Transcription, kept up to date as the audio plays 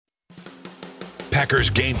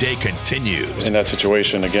Packers Game Day continues. In that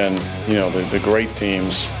situation, again, the great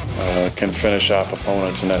teams can finish off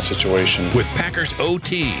opponents in that situation. With Packers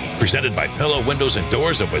OT, presented by Pella Windows and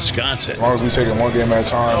Doors of Wisconsin. As long as we take it one game at a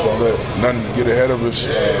time, don't let nothing get ahead of us,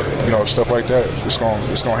 stuff like that. It's going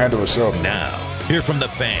to handle itself. Now, hear from the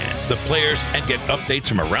fans, the players, and get updates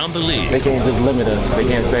from around the league. They can't just limit us. They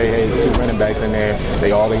can't say, hey, it's 2 running backs in there.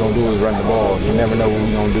 All they're going to do is run the ball. You never know what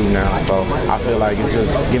we're going to do now. So I feel like it's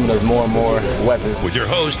just giving us more and more weapons. With your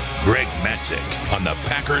host, Greg Matzek, on the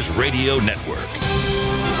Packers Radio Network.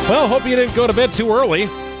 Well, hope you didn't go to bed too early.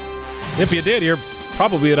 If you did, you're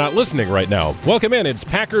probably not listening right now. Welcome in. It's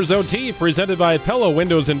Packers OT, presented by Pella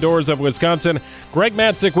Windows and Doors of Wisconsin. Greg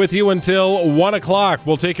Matzek with you until 1 o'clock.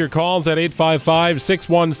 We'll take your calls at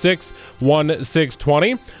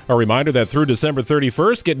 855-616-1620. A reminder that through December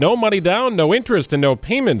 31st, get no money down, no interest, and no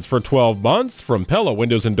payments for 12 months from Pella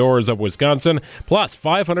Windows and Doors of Wisconsin, plus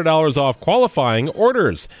 $500 off qualifying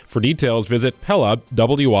orders. For details, visit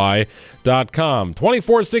PellaWI.com.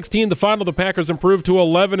 24-16, the final. The Packers improved to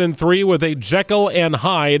 11-3 with a Jekyll and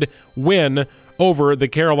Hyde win over the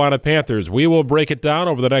Carolina Panthers. We will break it down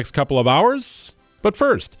over the next couple of hours. But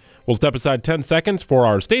first, we'll step aside 10 seconds for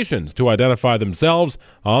our stations to identify themselves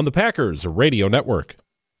on the Packers Radio Network.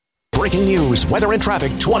 Breaking news, weather, and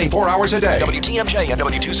traffic 24 hours a day. WTMJ and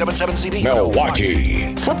W277CD.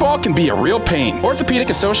 Milwaukee. Football can be a real pain.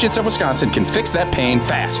 Orthopedic Associates of Wisconsin can fix that pain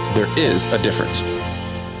fast. There is a difference.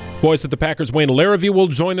 Voice of the Packers, Wayne Larrivee, will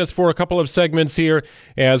join us for a couple of segments here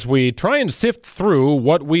as we try and sift through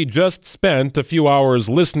what we just spent a few hours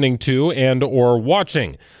listening to and or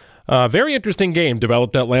watching. A very interesting game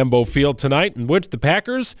developed at Lambeau Field tonight, in which the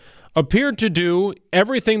Packers appeared to do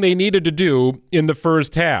everything they needed to do in the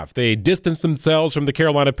first half. They distanced themselves from the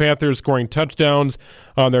Carolina Panthers, scoring touchdowns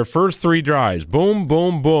on their first 3 drives. Boom,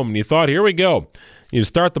 boom, boom. And you thought, here we go. You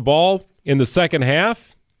start the ball in the second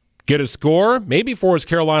half, get a score, maybe force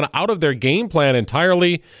Carolina out of their game plan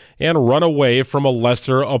entirely, and run away from a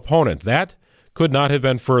lesser opponent. That could not have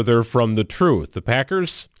been further from the truth. The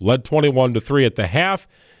Packers led 21-3 at the half.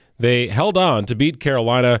 They held on to beat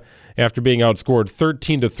Carolina after being outscored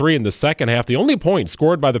 13-3 in the second half. The only point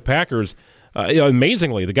scored by the Packers,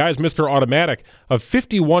 amazingly, the guys Mr. Automatic, a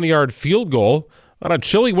 51-yard field goal on a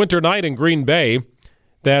chilly winter night in Green Bay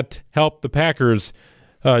that helped the Packers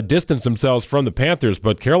distance themselves from the Panthers.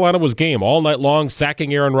 But Carolina was game all night long,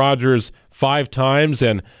 sacking Aaron Rodgers 5 times,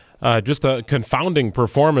 and just a confounding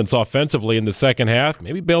performance offensively in the second half,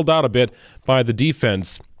 maybe bailed out a bit by the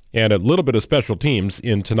defense and a little bit of special teams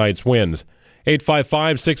in tonight's wins.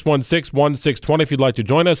 855-616-1620 if you'd like to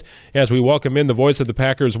join us as we welcome in the voice of the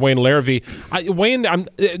Packers, Wayne Larrivee. Wayne,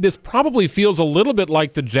 this probably feels a little bit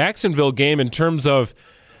like the Jacksonville game in terms of,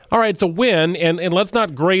 all right, it's a win, and let's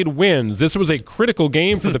not grade wins. This was a critical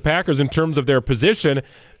game for the Packers in terms of their position,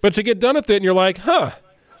 but you get done with it and you're like,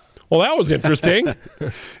 well, that was interesting.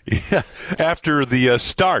 Yeah, after the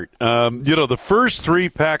start, the first 3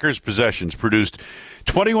 Packers possessions produced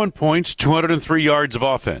 21 points, 203 yards of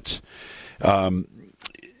offense. The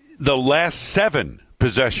last 7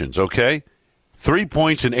 possessions, 3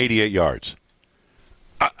 points and 88 yards.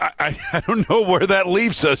 I don't know where that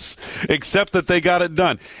leaves us, except that they got it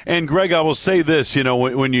done. And, Greg, I will say this,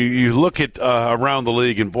 when you look at around the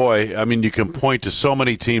league, and, boy, I mean, you can point to so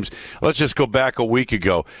many teams. Let's just go back a week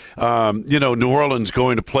ago. New Orleans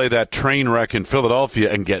going to play that train wreck in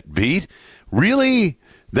Philadelphia and get beat. Really?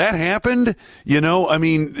 That happened?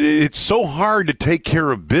 It's so hard to take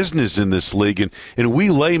care of business in this league, and we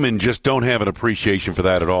laymen just don't have an appreciation for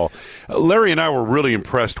that at all. Larry and I were really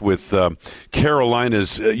impressed with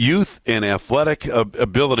Carolina's youth and athletic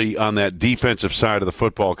ability on that defensive side of the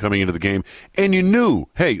football coming into the game. And you knew,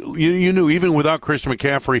 you knew even without Christian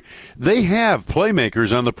McCaffrey, they have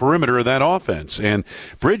playmakers on the perimeter of that offense. And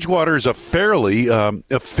Bridgewater is a fairly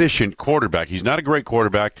efficient quarterback. He's not a great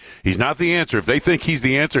quarterback. He's not the answer. If they think he's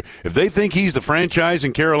the answer, if they think he's the franchise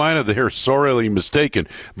in Carolina, they're sorely mistaken.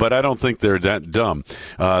 But I don't think they're that dumb.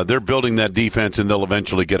 They're building that defense, and they'll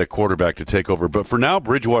eventually get a quarterback to take over. But for now,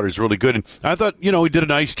 Bridgewater's really good. And I thought, he did a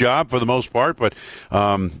nice job for the most part. But,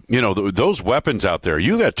 those weapons out there,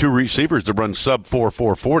 you got 2 receivers that run sub-4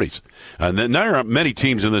 440s. And there aren't many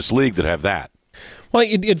teams in this league that have that. Well,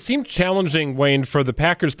 it seemed challenging, Wayne, for the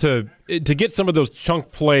Packers to get some of those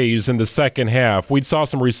chunk plays in the second half. We saw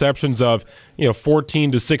some receptions of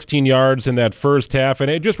 14 to 16 yards in that first half, and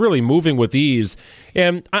it just really moving with ease.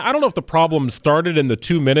 And I don't know if the problem started in the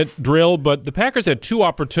 2-minute drill, but the Packers had 2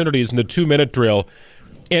 opportunities in the 2-minute drill,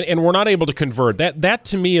 and were not able to convert. That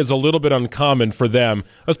to me is a little bit uncommon for them,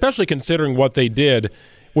 especially considering what they did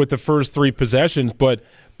with the first 3 possessions. But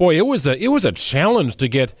boy, it was a challenge to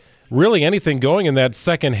get really anything going in that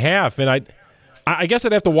second half. And I guess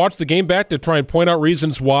I'd have to watch the game back to try and point out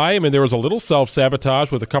reasons why. I mean, there was a little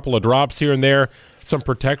self-sabotage with a couple of drops here and there, some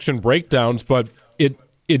protection breakdowns, but it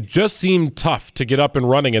just seemed tough to get up and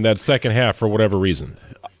running in that second half for whatever reason.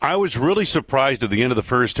 I was really surprised at the end of the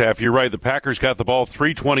first half. You're right. The Packers got the ball,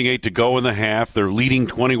 3:28 to go in the half. They're leading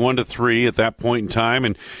 21-3 at that point in time,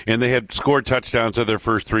 and they had scored touchdowns of their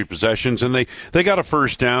first three possessions, and they got a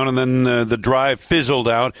first down, and then the drive fizzled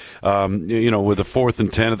out. With a 4th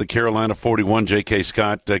and 10 at the Carolina 41, J.K.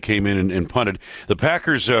 Scott came in and punted. The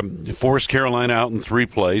Packers forced Carolina out in 3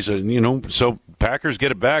 plays, so Packers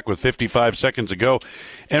get it back with 55 seconds to go,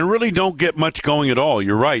 and really don't get much going at all.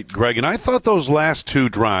 You're right, Greg, and I thought those last 2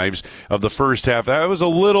 drives of the first half, that was a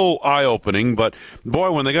little eye-opening, but boy,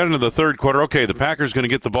 when they got into the third quarter, okay, the Packers going to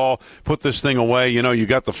get the ball, put this thing away. You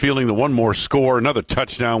got the feeling that one more score, another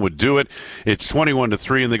touchdown would do it. It's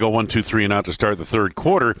 21-3, and they go 1-2-3 and out to start the third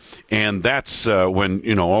quarter, and that's when,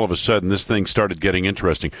 all of a sudden this thing started getting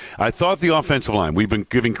interesting. I thought the offensive line, we've been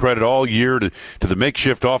giving credit all year to the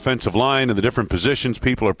makeshift offensive line and the different positions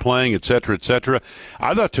people are playing, et cetera, et cetera.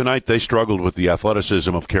 I thought tonight they struggled with the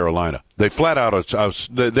athleticism of Carolina. They flat out,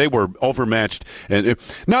 they were overmatched, and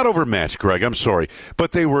not overmatched, Greg, I'm sorry,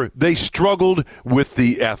 but they struggled with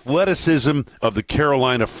the athleticism of the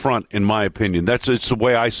Carolina front, in my opinion. It's the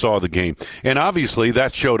way I saw the game, and obviously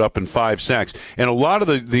that showed up in 5 sacks. And a lot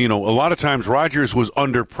of times Rodgers was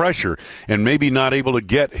under pressure and maybe not able to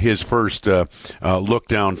get his first look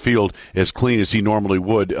downfield as clean as he normally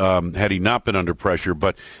would had he not been under pressure.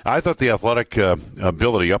 But I thought the athletic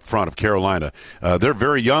ability up front of Carolina, they're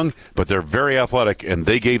very young, but they're very athletic, and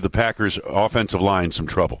they gave the Packers offensive line some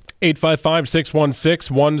trouble.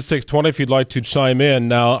 855-616-1620 if you'd like to chime in.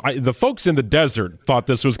 Now, the folks in the desert thought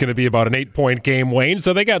this was going to be about an 8-point game, Wayne,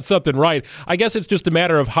 so they got something right. I guess it's just a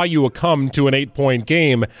matter of how you come to an 8-point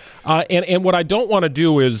game. And what I don't want to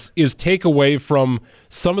do is take away from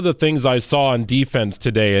some of the things I saw on defense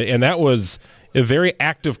today, and that was a very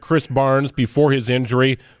active Chris Barnes before his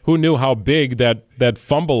injury. Who knew how big that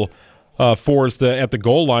fumble force at the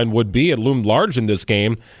goal line would be? It loomed large in this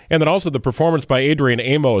game. And then also the performance by Adrian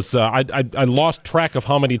Amos. I lost track of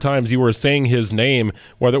how many times you were saying his name,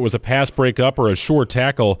 whether it was a pass breakup or a sure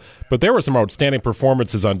tackle, but there were some outstanding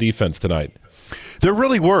performances on defense tonight. There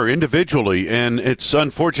really were individually, and it's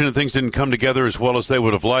unfortunate things didn't come together as well as they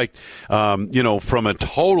would have liked, from a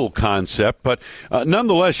total concept. But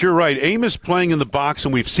nonetheless, you're right. Amos playing in the box,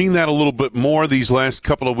 and we've seen that a little bit more these last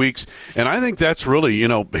couple of weeks. And I think that's really,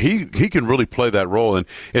 he can really play that role. And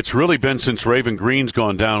it's really been since Raven Green's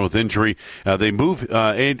gone down with injury. They move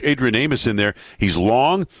Adrian Amos in there. He's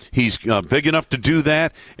long. He's big enough to do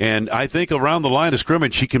that. And I think around the line of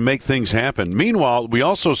scrimmage, he can make things happen. Meanwhile, we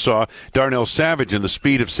also saw Darnell Savage and the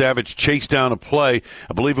speed of Savage chase down a play.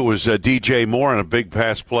 I believe it was DJ Moore on a big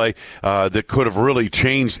pass play that could have really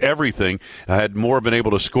changed everything had Moore been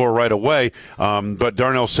able to score right away. But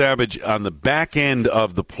Darnell Savage on the back end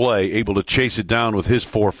of the play able to chase it down with his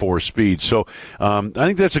 4.4 speed. So I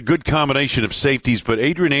think that's a good combination of safeties. But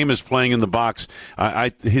Adrian Amos playing in the box,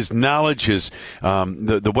 his knowledge,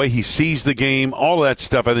 the way he sees the game, all of that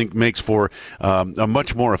stuff I think makes for a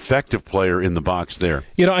much more effective player in the box there.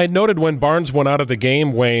 I noted when Barnes went out of the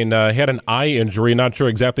game, Wayne, had an eye injury. Not sure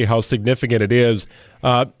exactly how significant it is.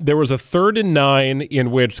 There was a 3rd and 9 in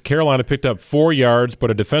which Carolina picked up 4 yards, but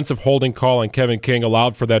a defensive holding call on Kevin King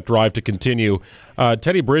allowed for that drive to continue.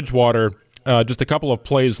 Teddy Bridgewater, just a couple of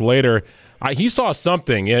plays later, he saw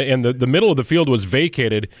something, and the middle of the field was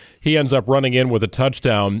vacated. He ends up running in with a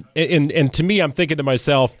touchdown. And to me, I'm thinking to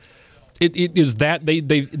myself, it is that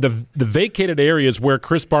the vacated areas where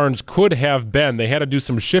Chris Barnes could have been. They had to do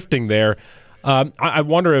some shifting there. I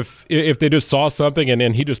wonder if they just saw something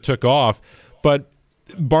and he just took off. But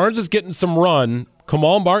Barnes is getting some run.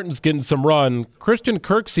 Kamal Martin's getting some run. Christian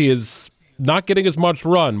Kirksey is not getting as much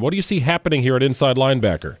run. What do you see happening here at inside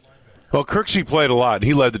linebacker? Well, Kirksey played a lot.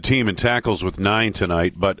 He led the team in tackles with 9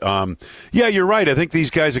 tonight. But, yeah, you're right. I think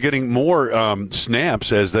these guys are getting more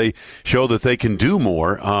snaps as they show that they can do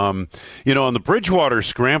more. On the Bridgewater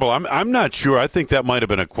scramble, I'm not sure. I think that might have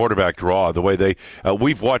been a quarterback draw, the way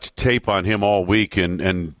we've watched tape on him all week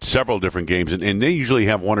and several different games, and they usually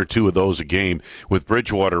have 1 or 2 of those a game with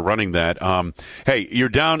Bridgewater running that. Hey, you're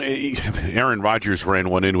down. Aaron Rodgers ran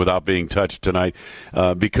one in without being touched tonight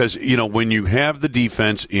because, when you have the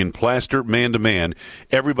defense in plastic master man-to-man,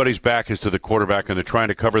 everybody's back is to the quarterback, and they're trying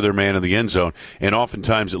to cover their man in the end zone, and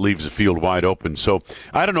oftentimes it leaves the field wide open. So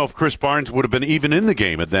I don't know if Chris Barnes would have been even in the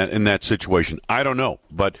game in that situation. I don't know.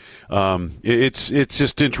 But it's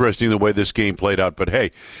just interesting the way this game played out. But, hey,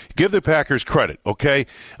 give the Packers credit, okay?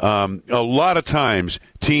 A lot of times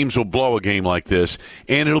teams will blow a game like this,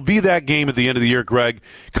 and it'll be that game at the end of the year, Greg,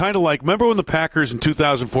 kind of like, remember when the Packers in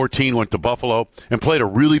 2014 went to Buffalo and played a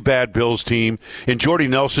really bad Bills team, and Jordy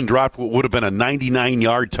Nelson dropped what would have been a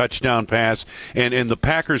 99-yard touchdown pass, and the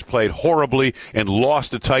Packers played horribly and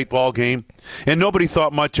lost a tight ball game, and nobody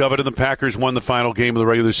thought much of it, and the Packers won the final game of the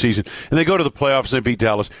regular season, and they go to the playoffs and they beat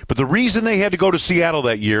Dallas. But the reason they had to go to Seattle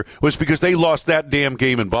that year was because they lost that damn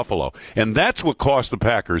game in Buffalo, and that's what cost the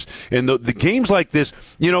Packers. And the games like this,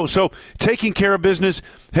 so taking care of business,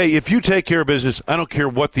 hey, if you take care of business, I don't care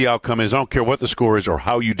what the outcome is. I don't care what the score is or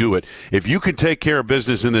how you do it. If you can take care of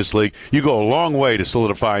business in this league, you go a long way to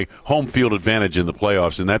solidifying home field advantage in the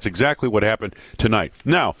playoffs, and that's exactly what happened tonight.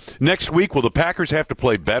 Now, next week, will the Packers have to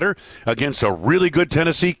play better against a really good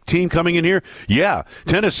Tennessee team coming in here? Yeah,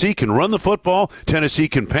 Tennessee can run the football, Tennessee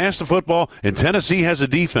can pass the football, and Tennessee has a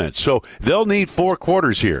defense. So they'll need 4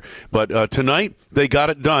 quarters here. But tonight, they got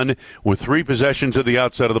it done with 3 possessions at the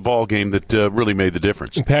outside of the ball game that really made the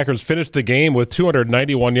difference. The Packers finished the game with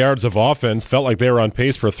 291 yards of offense. Felt like they were on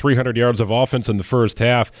pace for 300 yards of offense in the first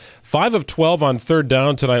half. 5 of 12 on third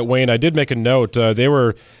down tonight, Wayne. I did make a note. They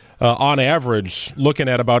were, on average, looking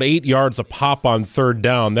at about 8 yards a pop on third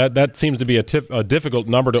down. That seems to be a difficult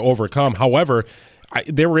number to overcome. However,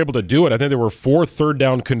 they were able to do it. I think there were 4 third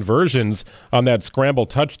down conversions on that scramble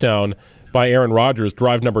touchdown by Aaron Rodgers,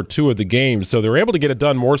 drive number 2 of the game. So they were able to get it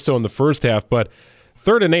done more so in the first half, but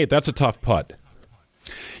 3rd and 8, that's a tough putt.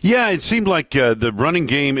 Yeah, it seemed like the running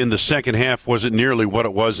game in the second half wasn't nearly what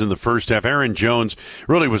it was in the first half. Aaron Jones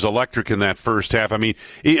really was electric in that first half. I mean,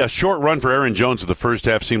 a short run for Aaron Jones in the first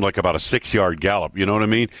half seemed like about a 6-yard gallop, you know what I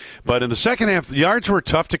mean? But in the second half, the yards were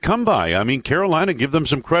tough to come by. I mean, Carolina, give them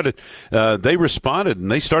some credit. They responded,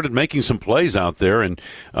 and they started making some plays out there. And,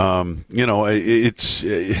 I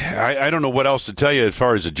don't know what else to tell you as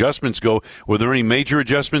far as adjustments go. Were there any major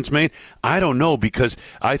adjustments made? I don't know, because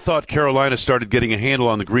I thought Carolina started getting a handle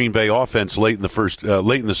on the Green Bay offense late in the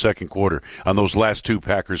second quarter on those last 2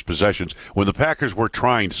 Packers possessions when the Packers were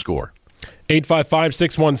trying to score.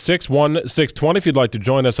 855-616-1620 if you'd like to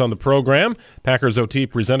join us on the program. Packers OT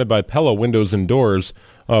presented by Pella Windows and Doors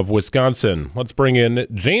of Wisconsin. Let's bring in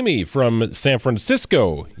Jamie from San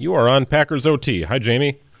Francisco. You are on Packers OT. Hi,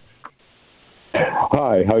 Jamie.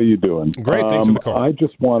 Hi, how you doing? Great, thanks for the call. I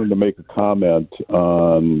just wanted to make a comment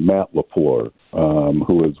on Matt LaFleur,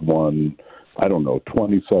 who has won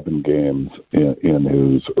 27 games in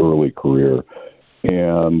his early career.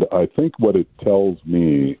 And I think what it tells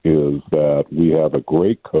me is that we have a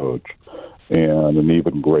great coach and an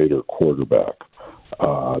even greater quarterback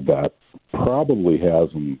that probably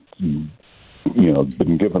hasn't, been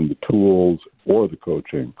given the tools or the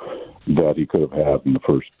coaching that he could have had in the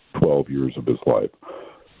first 12 years of his life.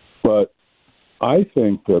 But I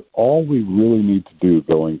think that all we really need to do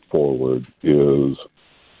going forward is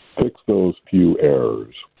fix those few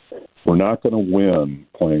errors. We're not going to win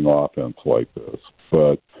playing offense like this,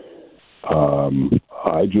 but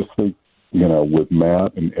I just think, with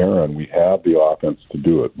Matt and Aaron, we have the offense to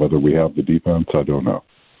do it. Whether we have the defense, I don't know.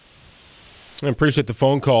 I appreciate the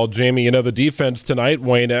phone call, Jamie. The defense tonight,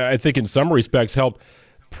 Wayne, I think in some respects helped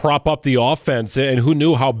prop up the offense, and who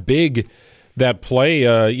knew how big that play,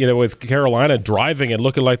 with Carolina driving and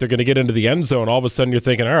looking like they're going to get into the end zone. All of a sudden you're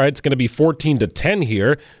thinking, all right, it's going to be 14-10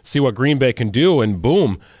 here, see what Green Bay can do, and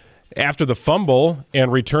boom, after the fumble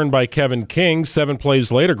and return by Kevin King, 7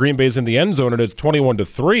 plays later, Green Bay's in the end zone, and it's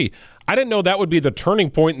 21-3. I didn't know that would be the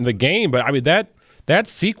turning point in the game, but I mean, that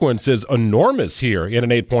sequence is enormous here in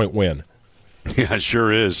an 8-point win. Yeah, it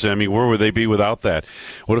sure is. I mean, where would they be without that?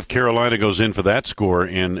 What if Carolina goes in for that score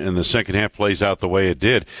and the second half plays out the way it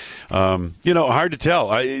did? Hard to tell.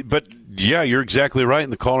 But, yeah, you're exactly right,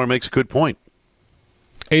 and the caller makes a good point.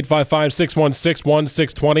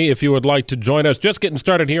 855-616-1620 if you would like to join us. Just getting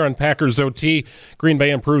started here on Packers OT. Green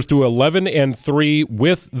Bay improves to 11-3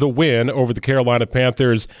 with the win over the Carolina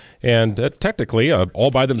Panthers, and technically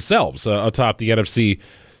all by themselves atop the NFC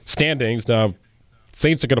standings. Now,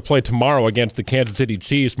 Saints are going to play tomorrow against the Kansas City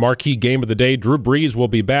Chiefs. Marquee game of the day. Drew Brees will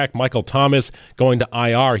be back. Michael Thomas going to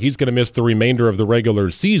IR. He's going to miss the remainder of the regular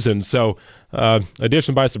season. So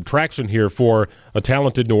addition by subtraction here for a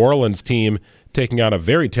talented New Orleans team taking on a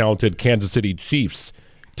very talented Kansas City Chiefs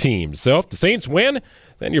team. So if the Saints win,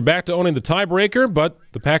 then you're back to owning the tiebreaker, but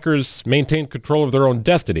the Packers maintain control of their own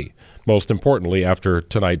destiny, most importantly, after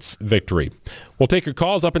tonight's victory. We'll take your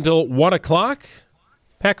calls up until 1 o'clock.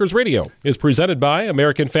 Packers Radio is presented by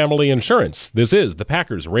American Family Insurance. This is the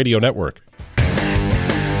Packers Radio Network.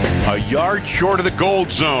 A yard short of the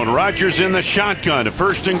gold zone. Rodgers in the shotgun.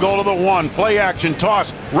 First and goal to the 1. Play action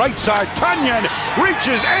toss. Right side. Tonyan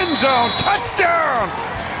reaches end zone. Touchdown!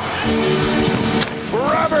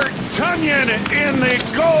 Robert Tonyan in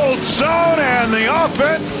the gold zone, and the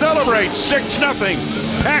offense celebrates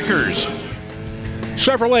 6-0. Packers.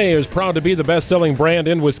 Chevrolet is proud to be the best-selling brand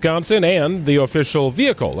in Wisconsin and the official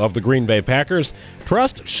vehicle of the Green Bay Packers.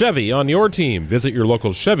 Trust Chevy on your team. Visit your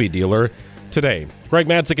local Chevy dealer today. Greg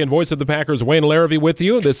Matzek and voice of the Packers, Wayne Larrivee with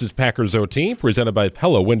you. This is Packers OT, presented by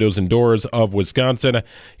Pella Windows and Doors of Wisconsin.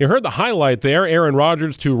 You heard the highlight there, Aaron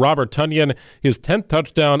Rodgers to Robert Tonyan, his 10th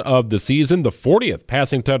touchdown of the season, the 40th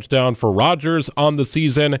passing touchdown for Rodgers on the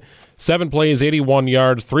season. 7 plays, 81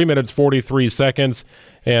 yards, 3 minutes, 43 seconds.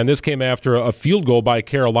 And this came after a field goal by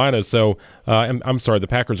Carolina. So, I'm sorry, the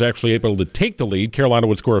Packers actually able to take the lead. Carolina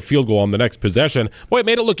would score a field goal on the next possession. Boy, it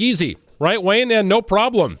made it look easy. Right, Wayne? And no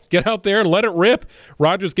problem. Get out there and let it rip.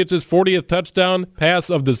 Rodgers gets his 40th touchdown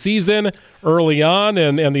pass of the season early on,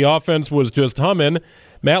 and the offense was just humming.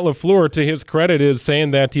 Matt LaFleur, to his credit, is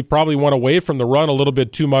saying that he probably went away from the run a little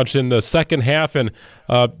bit too much in the second half and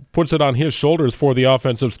puts it on his shoulders for the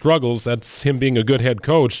offensive struggles. That's him being a good head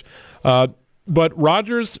coach. But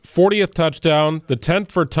Rodgers' 40th touchdown, the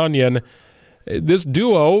 10th for Tonyan. This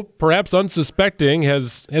duo, perhaps unsuspecting,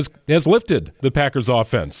 has lifted the Packers'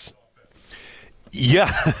 offense.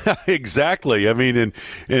 Yeah, exactly. I mean,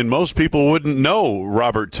 and most people wouldn't know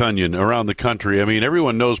Robert Tonyan around the country. I mean,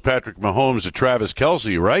 everyone knows Patrick Mahomes to Travis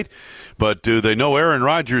Kelce, right? But do they know Aaron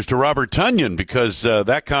Rodgers to Robert Tonyan? Because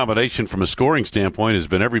that combination from a scoring standpoint has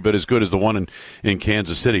been every bit as good as the one in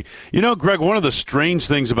Kansas City. You know, Greg, one of the strange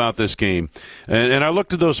things about this game, and I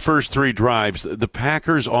looked at those first 3 drives, the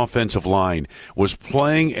Packers' offensive line was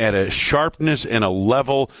playing at a sharpness and a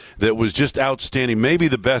level that was just outstanding, maybe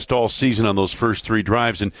the best all season on those first 3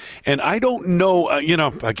 drives. And I don't know,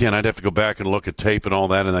 again, I'd have to go back and look at tape and all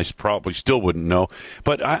that, and I probably still wouldn't know.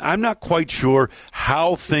 But I'm not quite sure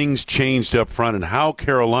how things changed up front and how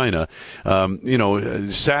Carolina,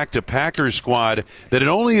 sacked a Packers squad that had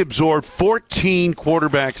only absorbed 14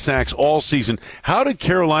 quarterback sacks all season. How did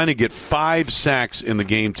Carolina get 5 sacks in the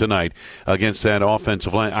game tonight against that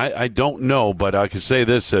offensive line? I don't know, but I can say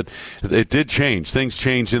this, that it did change. Things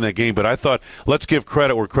changed in that game, but I thought, let's give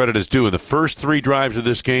credit where credit is due. In the first 3 drives of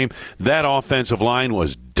this game, that offensive line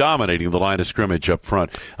was dominating the line of scrimmage up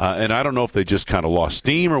front. And I don't know if they just kind of lost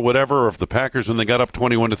steam or whatever, or if the Packers, when they got up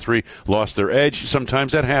 21-3, lost their edge.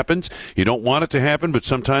 Sometimes that happens. You don't want it to happen, but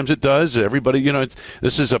sometimes it does. Everybody,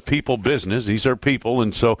 this is a people business. These are people,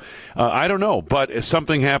 and so I don't know. But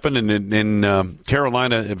something happened, and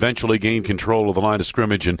Carolina eventually gained control of the line of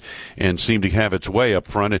scrimmage and seemed to have its way up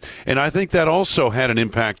front. And I think that also had an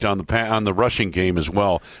impact on the rushing game as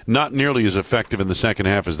well. Not nearly as effective in the second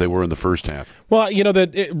half as they were in the first half. Well,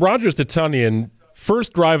 Rodgers to Tonyan,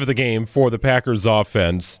 first drive of the game for the Packers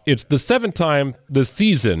offense. It's the 7th time this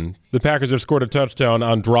season the Packers have scored a touchdown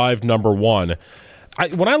on drive number 1.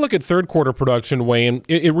 When I look at third quarter production, Wayne,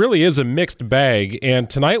 it really is a mixed bag, and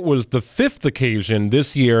tonight was the 5th occasion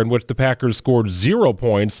this year in which the Packers scored 0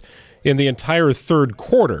 points in the entire third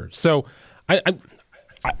quarter. So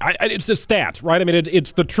it's a stat, right? I mean,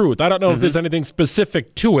 it's the truth. I don't know if there's anything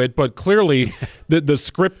specific to it, but clearly the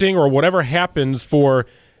scripting or whatever happens for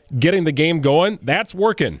getting the game going, that's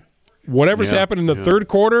working. Whatever's happened in the third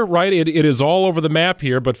quarter, right, it is all over the map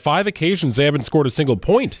here, but 5 occasions they haven't scored a single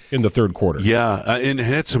point in the third quarter. Yeah, and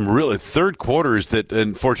had some really third quarters that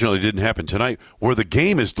unfortunately didn't happen tonight, where the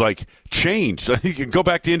game is like changed. You can go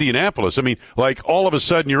back to Indianapolis. I mean, like all of a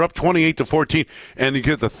sudden you're up 28-14, and you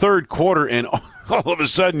get the third quarter, and all of a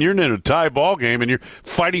sudden you're in a tie ball game, and you're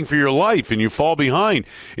fighting for your life, and you fall behind,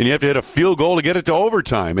 and you have to hit a field goal to get it to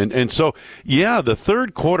overtime. And so, yeah, the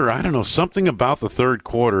third quarter, I don't know, something about the third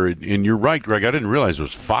quarter, and you're right, Greg, I didn't realize it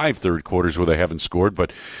was 5 third quarters where they haven't scored,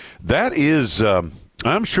 but that is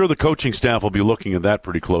I'm sure the coaching staff will be looking at that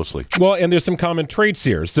pretty closely. Well, and there's some common traits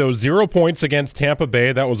here. So 0 points against Tampa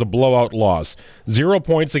Bay. That was a blowout loss. 0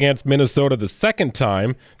 points against Minnesota the second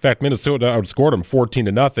time. In fact, Minnesota outscored them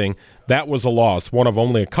 14-0. That was a loss. One of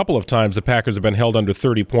only a couple of times the Packers have been held under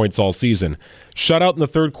 30 points all season. Shutout in the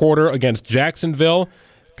third quarter against Jacksonville.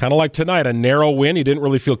 kind of like tonight, a narrow win. He didn't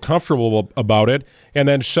really feel comfortable about it. And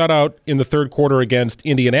then shutout in the third quarter against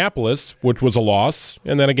Indianapolis, which was a loss.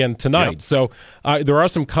 And then again tonight. Yep. So there are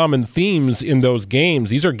some common themes in those games.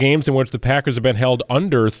 These are games in which the Packers have been held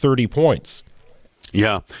under 30 points.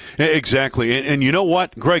 Yeah, exactly. And you know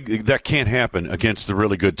what, Greg, that can't happen against the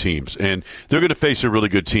really good teams. And they're going to face a really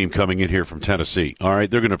good team coming in here from Tennessee. All right,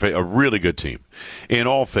 they're going to face a really good team in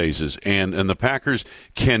all phases. And the Packers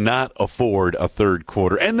cannot afford a third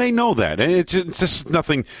quarter. And they know that. And it's just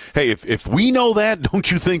nothing. Hey, if we know that, don't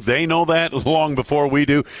you think they know that long before we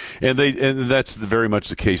do? And that's very much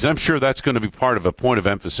the case. And I'm sure that's going to be part of a point of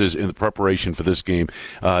emphasis in the preparation for this game.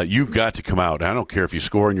 You've got to come out. I don't care if you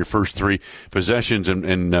score in your first three possessions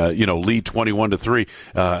and lead 21-3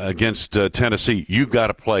 against Tennessee. You've got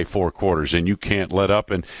to play 4 quarters, and you can't let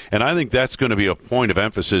up. And I think that's going to be a point of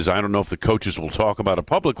emphasis. I don't know if the coaches will talk about it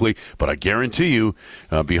publicly, but I guarantee you,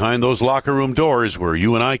 behind those locker room doors where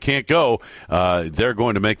you and I can't go, they're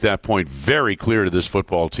going to make that point very clear to this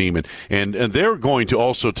football team. And they're going to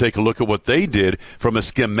also take a look at what they did from a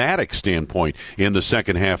schematic standpoint in the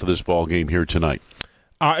second half of this ball game here tonight.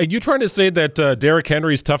 Are you trying to say that Derrick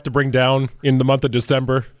Henry is tough to bring down in the month of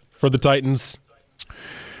December for the Titans?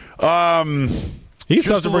 He's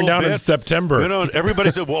tough to bring down in September.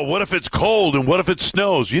 Everybody said, well, what if it's cold and what if it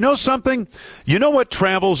snows? You know something? You know what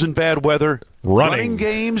travels in bad weather? Running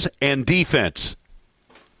games and defense.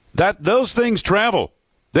 Those things travel.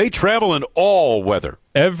 They travel in all weather.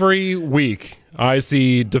 Every week I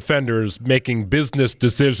see defenders making business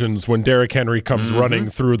decisions when Derrick Henry comes running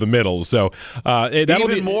through the middle. So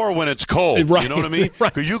even more when it's cold. Right, you know what I mean?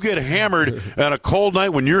 Because you get hammered on a cold night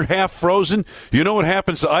when you're half frozen. You know what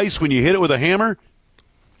happens to ice when you hit it with a hammer?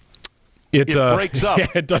 It breaks up.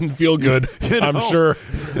 It doesn't feel good. I'm sure.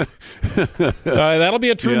 That'll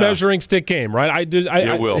be a true measuring stick game, right?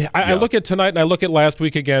 It will. I look at tonight and I look at last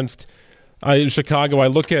week against Chicago. I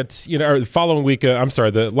look at the following week.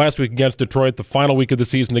 The last week against Detroit, the final week of the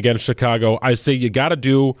season against Chicago. I say you got to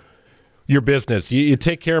do your business. You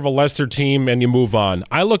take care of a lesser team and you move on.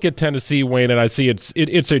 I look at Tennessee, Wayne, and I see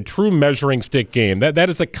it's a true measuring stick game. That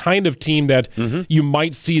is the kind of team that you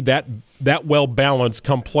might see that well balanced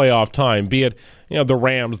come playoff time. Be it the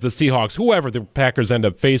Rams, the Seahawks, whoever the Packers end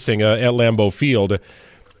up facing at Lambeau Field.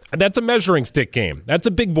 That's a measuring stick game. That's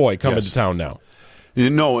a big boy coming to town now.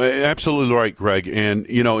 No, absolutely right, Greg. And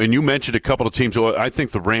you mentioned a couple of teams. I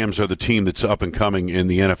think the Rams are the team that's up and coming in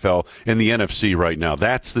the NFL, in the NFC right now.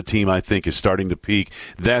 That's the team I think is starting to peak.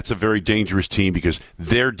 That's a very dangerous team because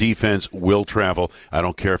their defense will travel. I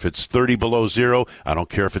don't care if it's 30 below zero. I don't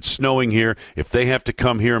care if it's snowing here. If they have to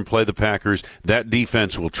come here and play the Packers, that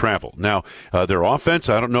defense will travel. Now, their offense,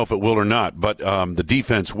 I don't know if it will or not, but the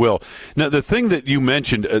defense will. Now, the thing that you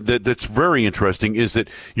mentioned that's very interesting is that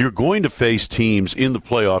you're going to face teams in the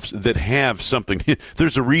playoffs that have something.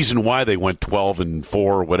 There's a reason why they went 12-4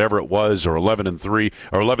 or whatever it was, or 11-3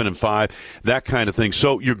 or 11-5, that kind of thing.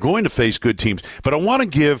 So you're going to face good teams. But I want to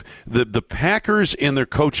give the Packers and their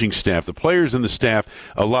coaching staff, the players and the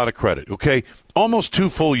staff, a lot of credit. Okay, almost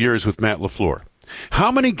 2 full years with Matt LaFleur.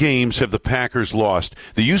 How many games have the Packers lost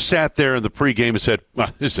that you sat there in the pregame and said,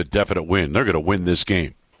 this is a definite win. They're going to win this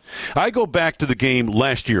game? I go back to the game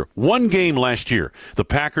last year. One game last year, the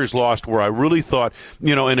Packers lost where I really thought,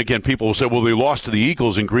 and again, people will say, well, they lost to the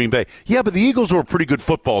Eagles in Green Bay. Yeah, but the Eagles were a pretty good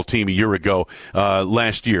football team a year ago,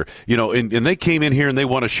 last year. And they came in here and they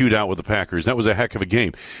won a shootout with the Packers. That was a heck of a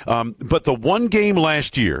game. But the one game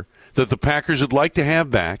last year that the Packers would like to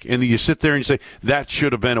have back, and you sit there and you say, that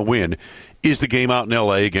should have been a win, is the game out in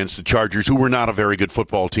L.A. against the Chargers, who were not a very good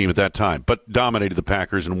football team at that time, but dominated the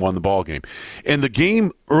Packers and won the ball game. And the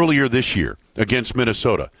game earlier this year against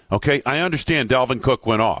Minnesota, okay, I understand Dalvin Cook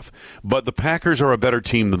went off, but the Packers are a better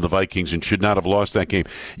team than the Vikings and should not have lost that game.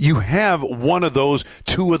 You have one of those,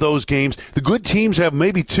 2 of those games. The good teams have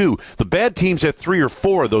maybe 2. The bad teams have 3 or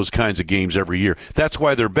 4 of those kinds of games every year. That's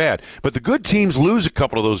why they're bad. But the good teams lose a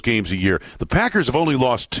couple of those games a year. The Packers have only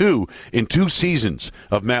lost 2 in 2 seasons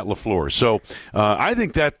of Matt LaFleur. So I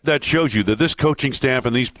think that shows you that this coaching staff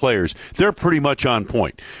and these players, they're pretty much on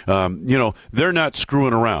point. They're not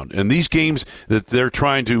screwing around. And these games that they're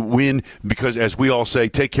trying to win, because as we all say,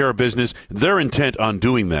 take care of business, they're intent on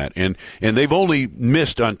doing that. And they've only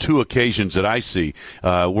missed on 2 occasions that I see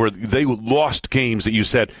where they lost games that you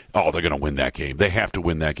said, oh, they're going to win that game. They have to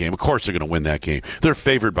win that game. Of course they're going to win that game. They're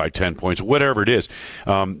favored by 10 points, whatever it is.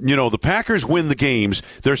 The Packers win the games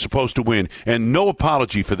they're supposed to win, and no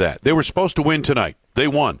apology for that. They were supposed to win tonight. They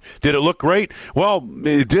won. Did it look great? Well,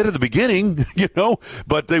 it did at the beginning,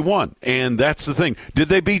 but they won. And that's the thing. Did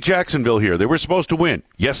they beat Jacksonville here? They were supposed to win.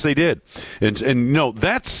 Yes, they did. And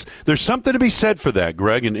there's something to be said for that,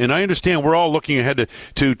 Greg. And I understand we're all looking ahead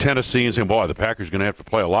to Tennessee and saying, boy, the Packers are going to have to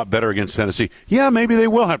play a lot better against Tennessee. Yeah, maybe they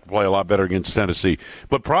will have to play a lot better against Tennessee.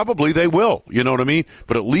 But probably they will. You know what I mean?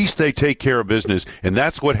 But at least they take care of business. And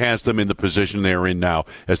that's what has them in the position they're in now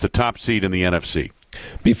as the top seed in the NFC.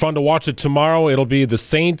 Be fun to watch it tomorrow. It'll be the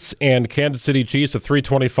Saints and Kansas City Chiefs, a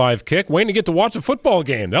 3:25 kick. Waiting to get to watch a football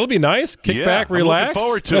game. That'll be nice. Kick back, relax. I'm looking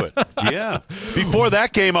forward to it. Yeah. Before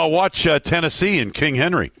that game, I'll watch Tennessee and King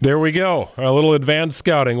Henry. There we go. A little advanced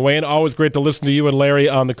scouting. Wayne, always great to listen to you and Larry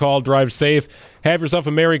on the call. Drive safe. Have yourself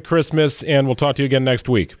a Merry Christmas, and we'll talk to you again next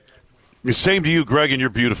week. Same to you, Greg, and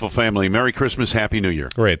your beautiful family. Merry Christmas, Happy New Year.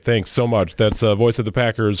 Great, thanks so much. That's Voice of the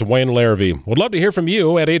Packers, Wayne Larrivee. Would love to hear from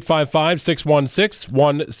you at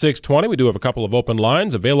 855-616-1620. We do have a couple of open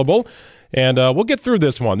lines available, and we'll get through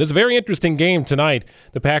this one. This is a very interesting game tonight.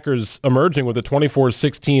 The Packers emerging with a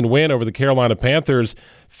 24-16 win over the Carolina Panthers.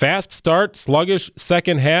 Fast start, sluggish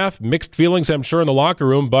second half, mixed feelings, I'm sure, in the locker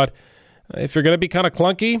room, but if you're going to be kind of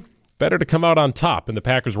clunky, better to come out on top, and the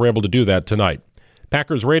Packers were able to do that tonight.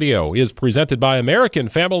 Packers Radio is presented by American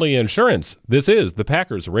Family Insurance. This is the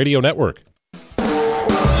Packers Radio Network. Third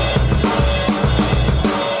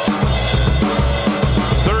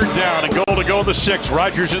down and goal to go the 6.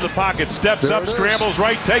 Rodgers in the pocket, steps up, scrambles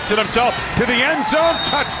right, takes it himself to the end zone.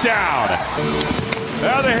 Touchdown.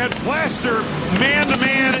 Now they had plaster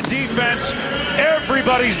man-to-man defense.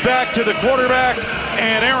 Everybody's back to the quarterback,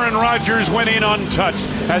 and Aaron Rodgers went in untouched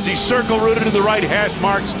as he circle-rooted to the right hash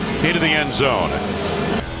marks into the end zone.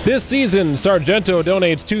 This season, Sargento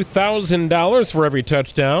donates $2,000 for every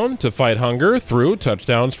touchdown to fight hunger through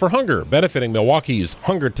Touchdowns for Hunger, benefiting Milwaukee's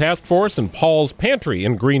Hunger Task Force and Paul's Pantry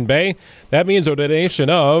in Green Bay. That means a donation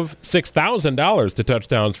of $6,000 to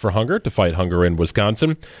Touchdowns for Hunger to fight hunger in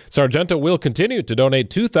Wisconsin. Sargento will continue to donate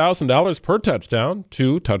 $2,000 per touchdown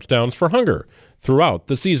to Touchdowns for Hunger throughout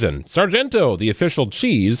the season. Sargento, the official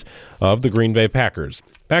cheese of the Green Bay Packers.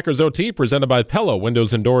 Packers OT presented by Pella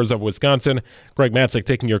Windows and Doors of Wisconsin. Greg Matzek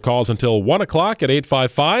taking your calls until 1 o'clock at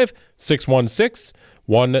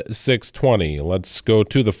 855-616-1620. Let's go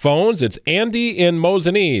to the phones. It's Andy in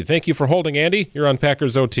Mosinee. Thank you for holding, Andy. You're on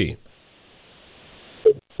Packers OT.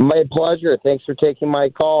 My pleasure. Thanks for taking my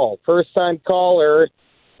call. First-time caller.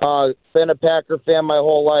 Been a Packer fan my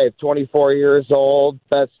whole life. 24 years old.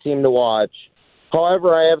 Best team to watch.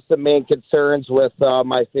 However, I have some main concerns with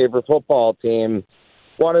my favorite football team.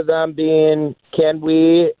 One of them being, can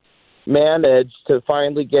we manage to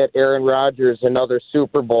finally get Aaron Rodgers another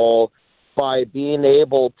Super Bowl by being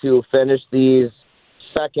able to finish these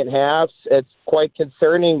second halves? It's quite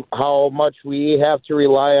concerning how much we have to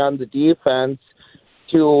rely on the defense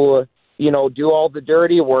to, do all the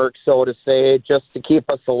dirty work, so to say, just to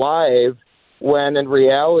keep us alive, when in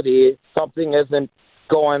reality, something isn't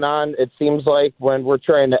going on. It seems like when we're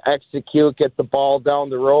trying to execute, get the ball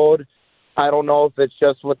down the road, I don't know if it's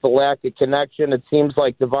just with the lack of connection. It seems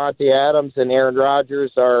like Devontae Adams and Aaron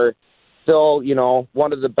Rodgers are still,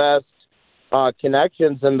 one of the best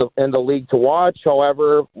connections in the league to watch.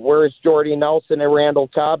 However, where's Jordy Nelson and Randall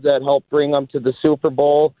Cobb that helped bring them to the Super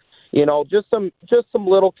Bowl? Just some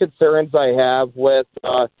little concerns I have with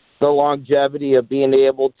the longevity of being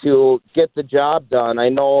able to get the job done. I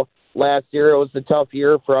know last year it was a tough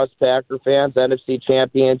year for us Packer fans. NFC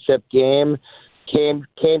Championship game came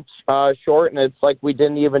short, and it's like we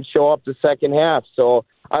didn't even show up the second half. So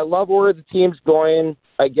I love where the team's going.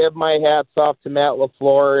 I give my hats off to Matt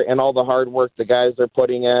LaFleur and all the hard work the guys are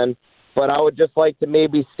putting in. But I would just like to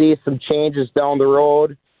maybe see some changes down the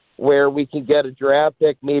road where we can get a draft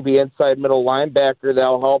pick, maybe inside middle linebacker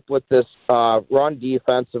that'll help with this run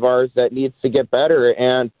defense of ours that needs to get better.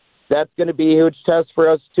 And that's going to be a huge test for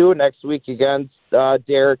us, too, next week against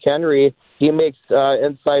Derrick Henry. He makes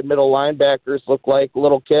inside middle linebackers look like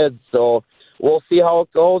little kids. So we'll see how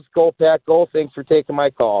it goes. Go, Pack, go. Thanks for taking my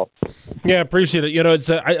call. Yeah, appreciate it. It's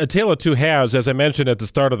a tale of two halves, as I mentioned at the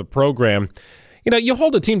start of the program. You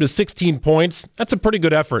hold a team to 16 points. That's a pretty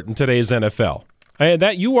good effort in today's NFL.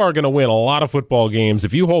 That you are going to win a lot of football games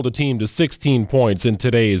if you hold a team to 16 points in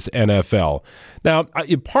today's NFL. Now,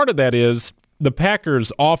 part of that is the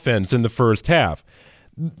Packers' offense in the first half.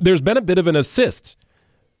 There's been a bit of an assist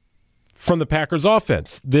from the Packers'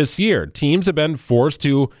 offense this year. Teams have been forced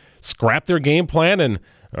to scrap their game plan and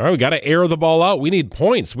All right, we got to air the ball out. We need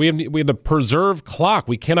points. We have to preserve clock.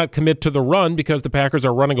 We cannot commit to the run because the Packers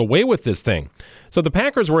are running away with this thing. So the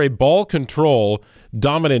Packers were a ball control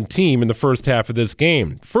dominant team in the first half of this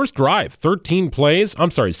game. First drive, 7 plays,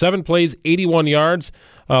 81 yards,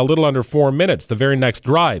 a little under 4 minutes. The very next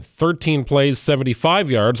drive, 13 plays, 75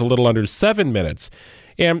 yards, a little under 7 minutes.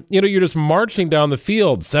 And, you're just marching down the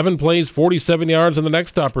field, 7 plays, 47 yards on the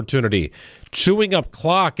next opportunity, chewing up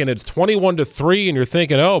clock, and it's 21-3, and you're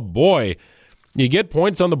thinking, oh, boy, you get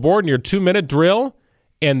points on the board in your 2-minute drill,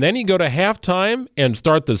 and then you go to halftime and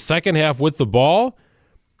start the second half with the ball.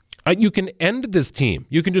 You can end this team.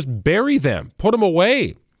 You can just bury them, put them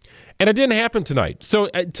away. And it didn't happen tonight. So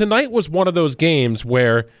tonight was one of those games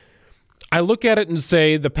where I look at it and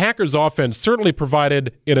say the Packers offense certainly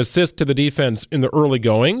provided an assist to the defense in the early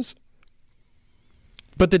goings,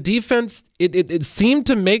 but the defense, it seemed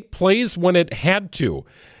to make plays when it had to.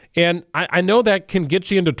 And I know that can get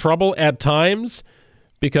you into trouble at times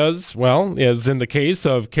because, well, as in the case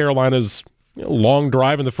of Carolina's long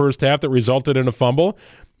drive in the first half that resulted in a fumble,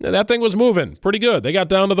 that thing was moving pretty good. They got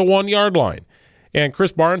down to the 1-yard line. And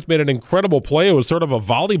Chris Barnes made an incredible play. It was sort of a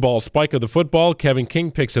volleyball spike of the football. Kevin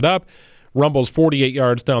King picks it up, rumbles 48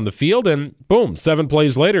 yards down the field, and boom, 7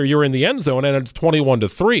 plays later, you're in the end zone, and it's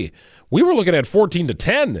 21-3. We were looking at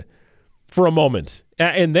 14-10 for a moment.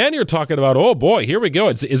 And then you're talking about, oh, boy, here we go.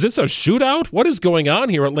 Is this a shootout? What is going on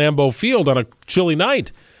here at Lambeau Field on a chilly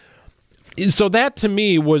night? So that, to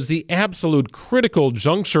me, was the absolute critical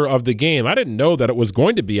juncture of the game. I didn't know that it was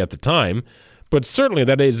going to be at the time, but certainly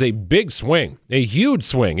that is a big swing, a huge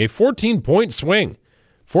swing, a 14-point swing.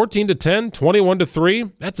 14-10, 21-3,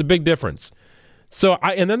 that's a big difference. So,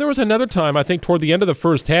 and then there was another time, I think, toward the end of the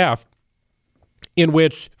first half, in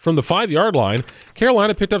which, from the 5-yard line,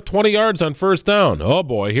 Carolina picked up 20 yards on first down. Oh,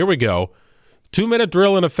 boy, here we go. 2-minute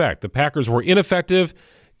drill in effect. The Packers were ineffective.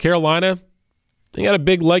 Carolina, they got a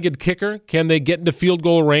big-legged kicker. Can they get into field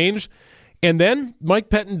goal range? And then Mike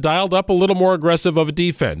Pettin dialed up a little more aggressive of a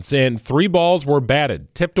defense, and 3 balls were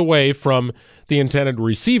batted, tipped away from the intended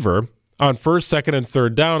receiver on first, second, and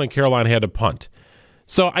third down, and Carolina had to punt.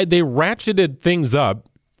 So they ratcheted things up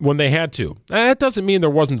when they had to. That doesn't mean there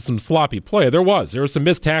wasn't some sloppy play. There were some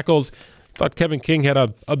missed tackles. Thought Kevin King had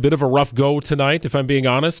a bit of a rough go tonight, if I'm being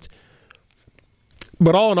honest.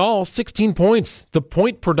 But all in all, 16 points. The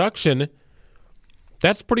point production,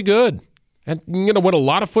 that's pretty good. And you're going to win a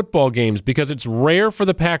lot of football games because it's rare for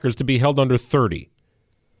the Packers to be held under 30.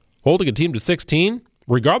 Holding a team to 16,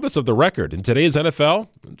 regardless of the record, in today's NFL,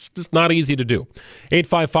 it's just not easy to do.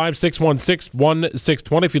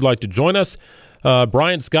 855-616-1620 if you'd like to join us.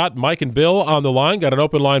 Brian, Scott, Mike, and Bill on the line. Got an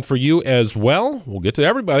open line for you as well. We'll get to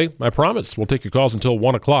everybody, I promise. We'll take your calls until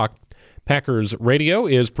 1 o'clock. Packers Radio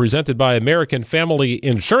is presented by American Family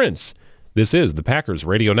Insurance. This is the Packers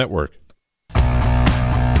Radio Network.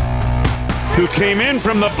 Who came in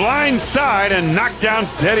from the blind side and knocked down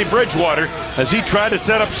Teddy Bridgewater as he tried to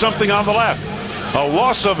set up something on the left. A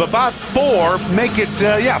loss of about 4, make it,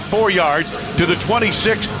 4 yards to the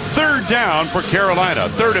 26. Third down for Carolina,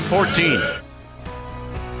 3rd and 14.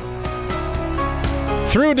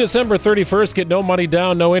 Through December 31st, get no money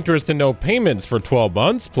down, no interest, and no payments for 12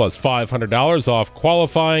 months, plus $500 off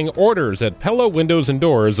qualifying orders at Pella Windows and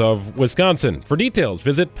Doors of Wisconsin. For details,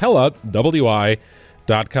 visit PellaWI.com.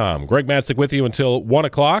 Greg Matzek with you until 1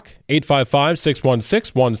 o'clock,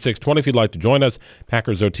 855-616-1620 if you'd like to join us.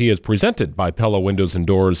 Packers OT is presented by Pella Windows and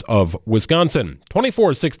Doors of Wisconsin.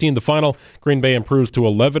 24-16 the final. Green Bay improves to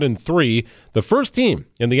 11-3, the first team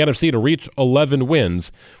in the NFC to reach 11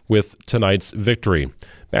 wins with tonight's victory.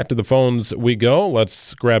 Back to the phones we go.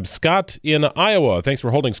 Let's grab Scott in Iowa. Thanks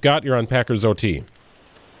for holding, Scott. You're on Packers OT.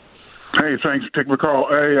 Hey, thanks for taking the call.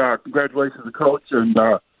 Hey, congratulations to the coach and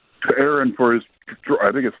to Aaron for his,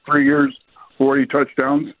 I think it's 3 years, 40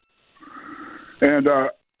 touchdowns. And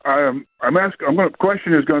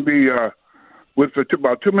question is going to be with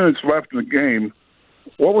about 2 minutes left in the game,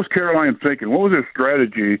 what was Carolina thinking? What was their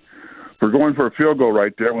strategy for going for a field goal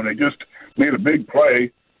right there when they just made a big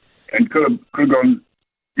play and could have gone,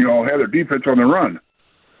 had their defense on the run?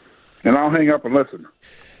 And I'll hang up and listen.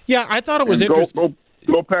 Yeah, I thought it was interesting.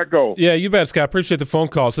 Go Pack, go. Yeah, you bet, Scott. Appreciate the phone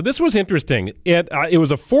call. So this was interesting. It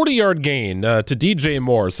was a 40-yard gain to DJ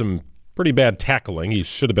Moore. Some pretty bad tackling. He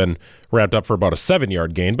should have been wrapped up for about a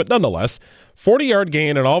 7-yard gain. But nonetheless, 40-yard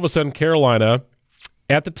gain, and all of a sudden Carolina,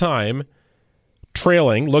 at the time,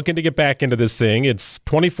 trailing, looking to get back into this thing. It's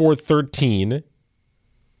 24-13.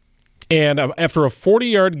 And after a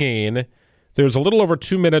 40-yard gain, there's a little over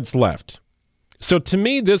 2 minutes left. So to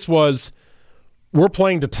me, this was, we're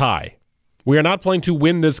playing to tie. We are not playing to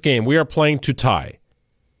win this game. We are playing to tie.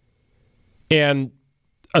 And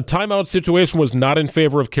a timeout situation was not in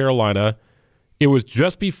favor of Carolina. It was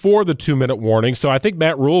just before the 2-minute warning, so I think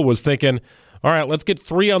Matt Rule was thinking, all right, let's get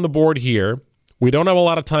 3 on the board here. We don't have a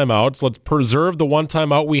lot of timeouts. Let's preserve the one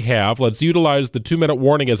timeout we have. Let's utilize the 2-minute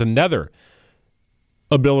warning as another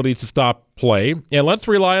ability to stop play, and let's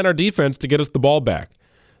rely on our defense to get us the ball back.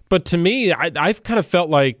 But to me, I've kind of felt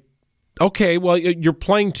like, okay, well, you're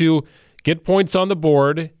playing to get points on the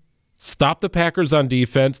board, stop the Packers on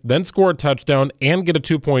defense, then score a touchdown and get a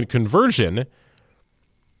 2-point conversion,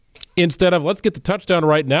 instead of let's get the touchdown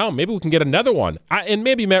right now, maybe we can get another one. And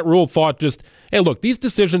maybe Matt Rule thought just, hey, look, these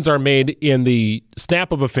decisions are made in the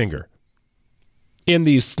snap of a finger. In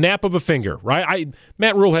the snap of a finger, right?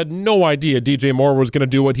 Matt Rule had no idea DJ Moore was going to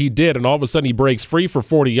do what he did, and all of a sudden he breaks free for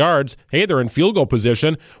 40 yards. Hey, they're in field goal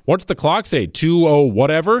position. What's the clock say? 2-0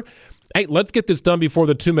 whatever? Hey, let's get this done before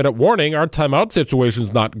the 2-minute warning. Our timeout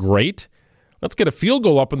situation's not great. Let's get a field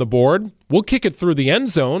goal up on the board. We'll kick it through the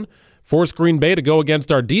end zone, force Green Bay to go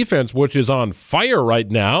against our defense, which is on fire right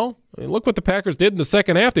now. I mean, look what the Packers did in the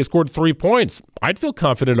second half. They scored 3 points. I'd feel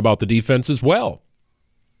confident about the defense as well.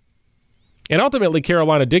 And ultimately,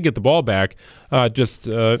 Carolina did get the ball back just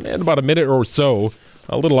in about a minute or so,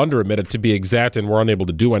 a little under a minute to be exact, and were unable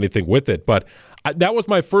to do anything with it. But that was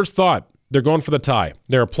my first thought. They're going for the tie.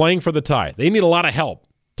 They're playing for the tie. They need a lot of help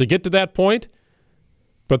to get to that point,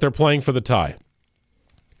 but they're playing for the tie.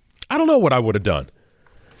 I don't know what I would have done.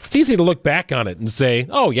 It's easy to look back on it and say,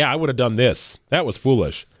 oh, yeah, I would have done this. That was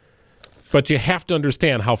foolish. But you have to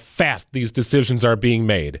understand how fast these decisions are being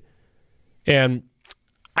made. And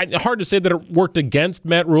hard to say that it worked against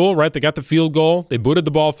Matt Rule, right? They got the field goal. They booted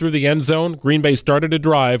the ball through the end zone. Green Bay started a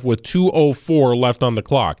drive with 2:04 left on the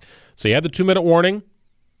clock. So you had the 2-minute warning.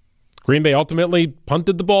 Green Bay ultimately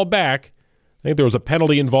punted the ball back. I think there was a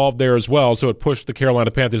penalty involved there as well, so it pushed the Carolina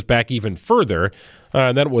Panthers back even further,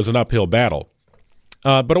 and then it was an uphill battle.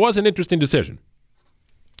 But it was an interesting decision,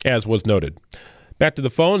 as was noted. Back to the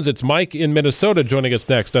phones. It's Mike in Minnesota joining us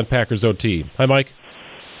next on Packers OT. Hi, Mike.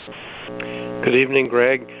 Good evening,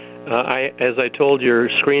 Greg. As I told your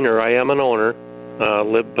screener, I am an owner,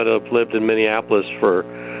 but I've lived in Minneapolis for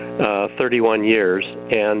 31 years.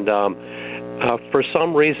 And for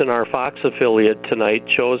some reason, our Fox affiliate tonight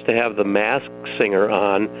chose to have the Masked Singer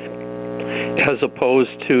on as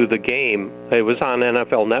opposed to the game. It was on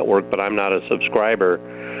NFL Network, but I'm not a subscriber.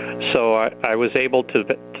 So I was able to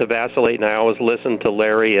vacillate, and I always listen to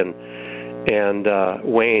Larry and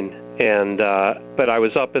Wayne. But I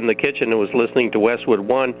was up in the kitchen and was listening to Westwood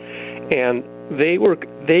One, and they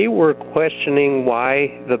were questioning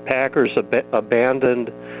why the Packers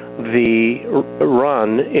abandoned the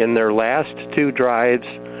run in their last 2 drives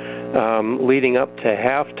leading up to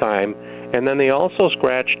halftime, and then they also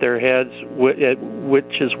scratched their heads,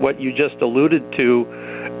 which is what you just alluded to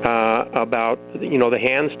about the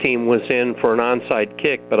hands team was in for an onside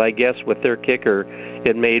kick, but I guess with their kicker,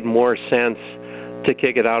 it made more sense to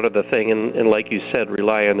kick it out of the thing and like you said,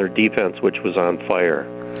 rely on their defense, which was on fire.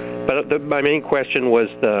 But my main question was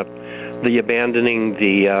the abandoning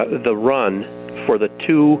the run for the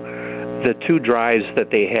two drives that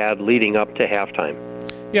they had leading up to halftime.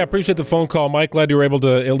 Yeah, appreciate the phone call, Mike. Glad you were able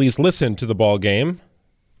to at least listen to the ball game.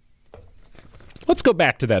 Let's go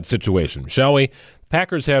back to that situation, shall we?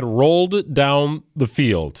 Packers had rolled down the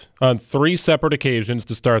field on 3 separate occasions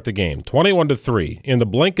to start the game, 21-3 in the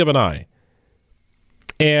blink of an eye.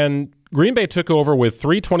 And Green Bay took over with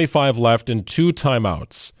 3:25 left and 2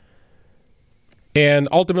 timeouts. And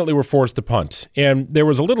ultimately were forced to punt. And there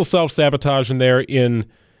was a little self-sabotage in there in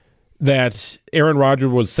that Aaron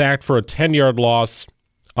Rodgers was sacked for a 10-yard loss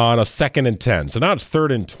on a 2nd and 10. So now it's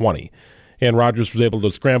 3rd and 20. And Rodgers was able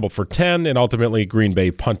to scramble for 10, and ultimately Green Bay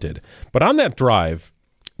punted. But on that drive,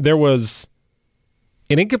 there was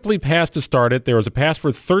an incomplete pass to start it. There was a pass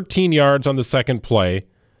for 13 yards on the second play,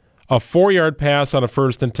 a 4-yard pass on a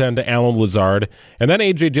 1st and 10 to Allen Lazard, and then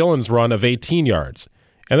A.J. Dillon's run of 18 yards.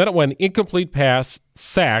 And then it went incomplete pass,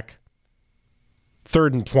 sack,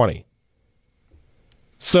 3rd and 20.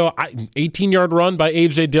 So 18-yard run by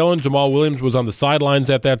A.J. Dillon. Jamal Williams was on the sidelines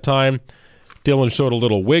at that time. Dillon showed a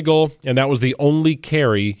little wiggle, and that was the only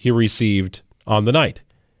carry he received on the night.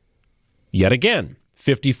 Yet again,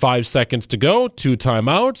 55 seconds to go, 2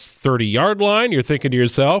 timeouts, 30-yard line. You're thinking to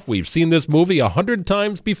yourself, we've seen this movie 100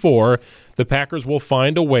 times before. The Packers will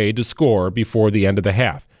find a way to score before the end of the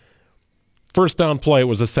half. First down play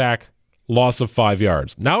was a sack, loss of 5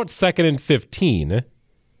 yards. Now it's 2nd and 15,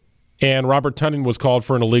 and Robert Tunyon was called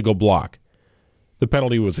for an illegal block. The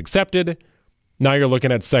penalty was accepted. Now you're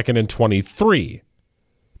looking at 2nd and 23.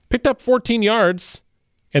 Picked up 14 yards,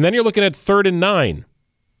 and then you're looking at 3rd and 9.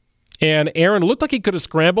 And Aaron looked like he could have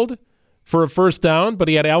scrambled for a first down, but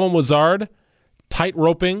he had Allen Lazard tight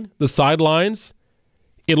roping the sidelines.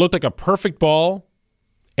 It looked like a perfect ball.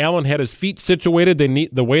 Allen had his feet situated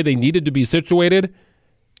the way they needed to be situated,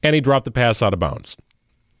 and he dropped the pass out of bounds.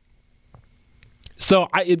 So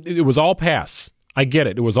it was all pass. I get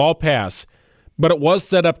it. It was all pass. But it was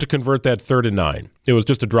set up to convert that 3rd and 9. It was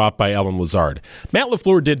just a drop by Allen Lazard. Matt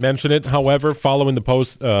LaFleur did mention it, however, following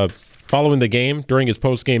the game, during his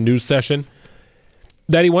post-game news session,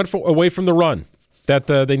 that he went away from the run, that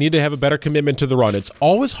they need to have a better commitment to the run. It's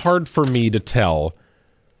always hard for me to tell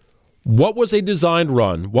what was a designed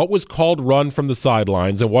run, what was called run from the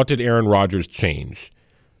sidelines, and what did Aaron Rodgers change.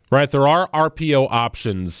 Right? There are RPO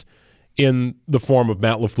options in the form of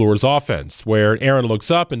Matt LaFleur's offense, where Aaron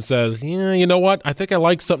looks up and says, yeah, you know what? I think I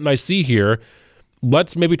like something I see here.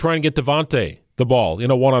 Let's maybe try and get Devontae the ball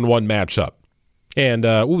in a one-on-one matchup. And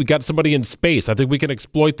we got somebody in space. I think we can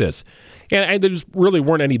exploit this. And there just really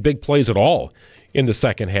weren't any big plays at all in the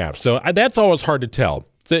second half. So that's always hard to tell.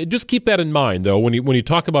 So just keep that in mind, though, when you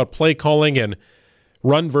talk about play calling and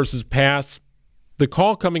run versus pass. The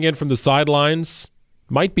call coming in from the sidelines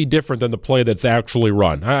might be different than the play that's actually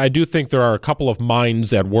run. I do think there are a couple of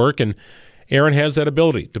minds at work, and Aaron has that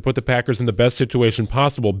ability to put the Packers in the best situation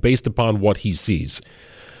possible based upon what he sees.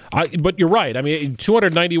 But you're right. I mean,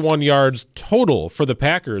 291 yards total for the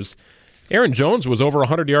Packers. Aaron Jones was over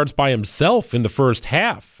 100 yards by himself in the first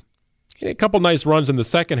half. A couple nice runs in the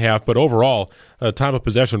second half, but overall, time of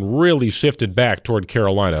possession really shifted back toward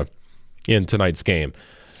Carolina in tonight's game.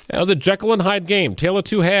 That was a Jekyll and Hyde game, tale of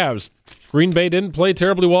two halves. Green Bay didn't play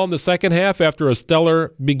terribly well in the second half after a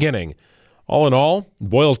stellar beginning. All in all, it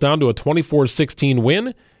boils down to a 24-16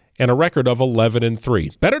 win and a record of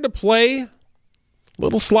 11-3. Better to play a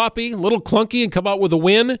little sloppy, a little clunky, and come out with a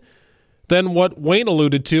win than what Wayne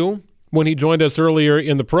alluded to when he joined us earlier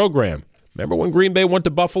in the program. Remember when Green Bay went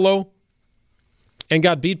to Buffalo and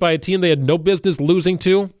got beat by a team they had no business losing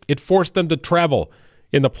to? It forced them to travel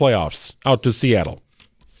in the playoffs out to Seattle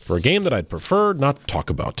for a game that I'd prefer not to talk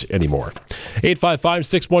about anymore.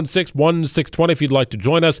 855-616-1620 if you'd like to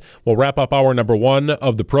join us. We'll wrap up hour number 1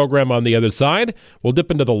 of the program on the other side. We'll dip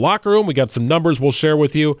into the locker room. We got some numbers we'll share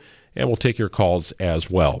with you, and we'll take your calls as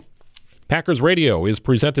well. Packers Radio is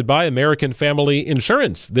presented by American Family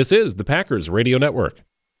Insurance. This is the Packers Radio Network.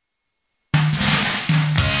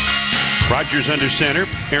 Rodgers under center.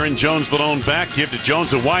 Aaron Jones the lone back. Give to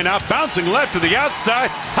Jones a wide out. Bouncing left to the outside.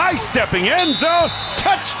 High-stepping end zone.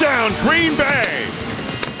 Touchdown, Green Bay.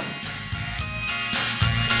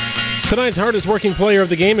 Tonight's hardest working player of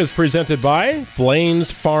the game is presented by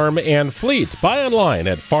Blaine's Farm and Fleet. Buy online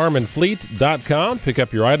at farmandfleet.com. Pick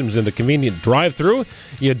up your items in the convenient drive-thru.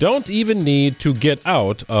 You don't even need to get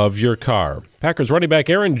out of your car. Packers running back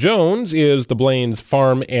Aaron Jones is the Blaine's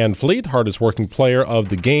Farm and Fleet hardest working player of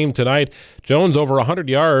the game tonight. Jones over 100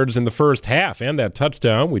 yards in the first half, and that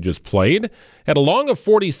touchdown we just played. Had a long of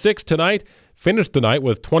 46 tonight. Finished the night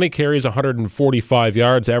with 20 carries, 145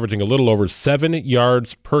 yards, averaging a little over 7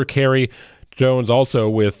 yards per carry. Jones also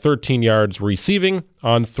with 13 yards receiving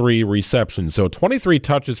on 3 receptions. So 23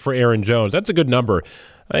 touches for Aaron Jones. That's a good number.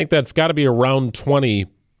 I think that's got to be around 20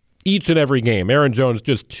 each and every game. Aaron Jones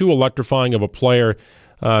just too electrifying of a player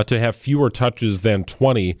to have fewer touches than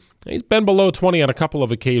 20. He's been below 20 on a couple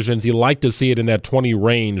of occasions. You like to see it in that 20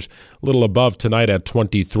 range, a little above tonight at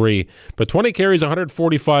 23. But 20 carries,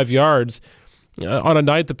 145 yards. On a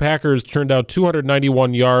night the Packers turned out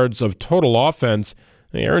 291 yards of total offense.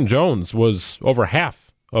 Aaron Jones was over half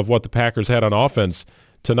of what the Packers had on offense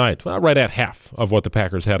tonight. Well, right at half of what the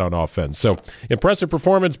Packers had on offense. So impressive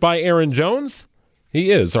performance by Aaron Jones.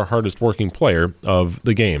 He is our hardest working player of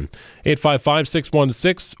the game.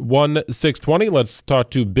 855-616-1620. Let's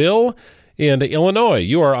talk to Bill in Illinois.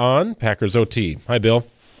 You are on Packers OT. Hi, Bill.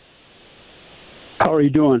 How are you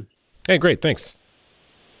doing? Hey, great. Thanks.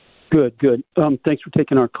 Good. Thanks for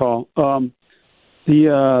taking our call. At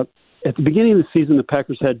the beginning of the season, the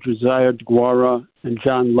Packers had Josiah DeGuara and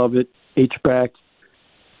John Lovett, H-backs,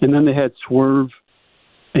 and then they had Swerve,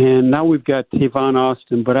 and now we've got Tavon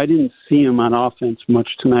Austin, but I didn't see him on offense much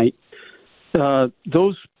tonight.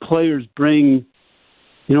 Those players bring,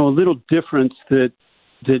 a little difference that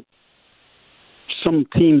some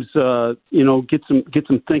teams, gets them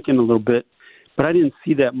thinking a little bit. But I didn't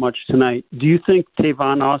see that much tonight. Do you think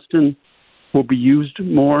Tavon Austin will be used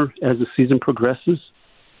more as the season progresses?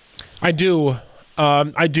 I do.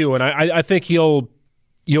 And I think he'll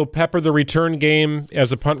pepper the return game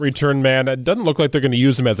as a punt return man. It doesn't look like they're going to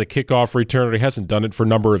use him as a kickoff returner. He hasn't done it for a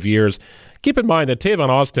number of years. Keep in mind that Tavon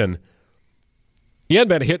Austin, he hadn't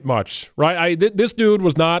been hit much, right? This dude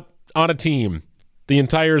was not on a team the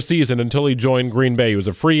entire season until he joined Green Bay. He was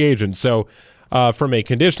a free agent. So from a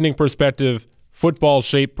conditioning perspective, football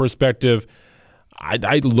shape perspective,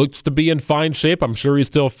 I looks to be in fine shape. I'm sure he's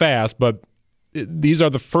still fast, but these are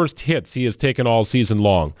the first hits he has taken all season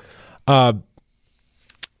long.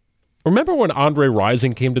 Remember when Andre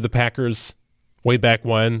Rison came to the Packers way back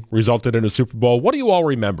when, resulted in a Super Bowl? What do you all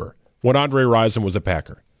remember when Andre Rison was a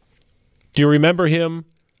Packer? Do you remember him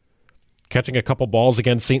catching a couple balls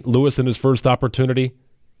against St. Louis in his first opportunity?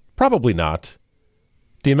 Probably not.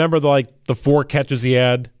 Do you remember the 4 catches he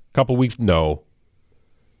had a couple weeks? No.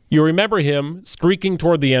 You remember him streaking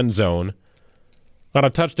toward the end zone on a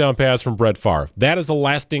touchdown pass from Brett Favre. That is a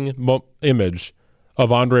lasting image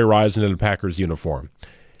of Andre Rison in a Packers uniform.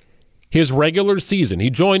 His regular season, he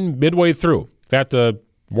joined midway through, in fact,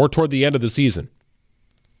 more toward the end of the season.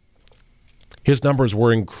 His numbers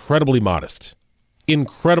were incredibly modest,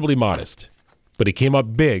 but he came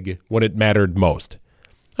up big when it mattered most.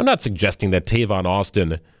 I'm not suggesting that Tavon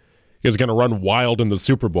Austin is going to run wild in the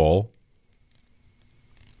Super Bowl,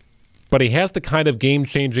 but he has the kind of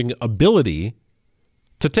game-changing ability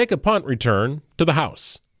to take a punt return to the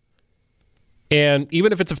house. And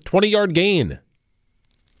even if it's a 20-yard gain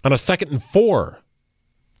on a 2nd and 4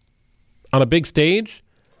 on a big stage,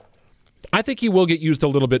 I think he will get used a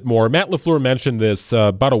little bit more. Matt LaFleur mentioned this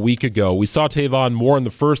about a week ago. We saw Tavon more in the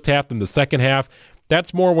first half than the second half.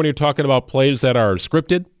 That's more when you're talking about plays that are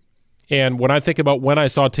scripted. And when I think about when I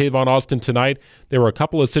saw Tavon Austin tonight, there were a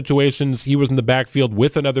couple of situations he was in the backfield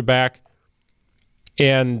with another back,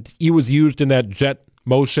 and he was used in that jet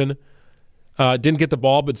motion. Didn't get the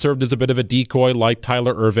ball, but served as a bit of a decoy like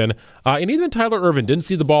Tyler Ervin. And even Tyler Ervin didn't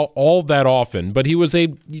see the ball all that often, but you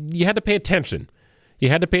had to pay attention. You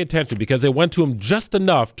had to pay attention because they went to him just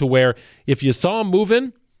enough to where if you saw him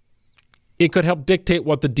moving, it could help dictate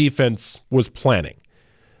what the defense was planning.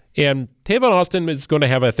 And Tavon Austin is going to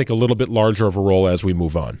have, I think, a little bit larger of a role as we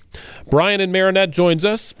move on. Brian in Marinette joins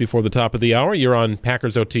us before the top of the hour. You're on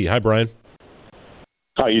Packers OT. Hi, Brian.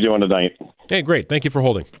 How are you doing tonight? Hey, great. Thank you for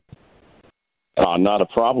holding. Not a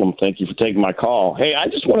problem. Thank you for taking my call. Hey, I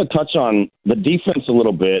just want to touch on the defense a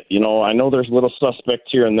little bit. You know, I know there's little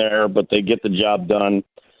suspects here and there, but they get the job done.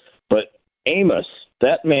 But Amos,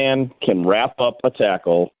 that man can wrap up a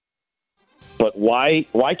tackle. But why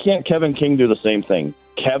can't Kevin King do the same thing?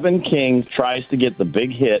 Kevin King tries to get the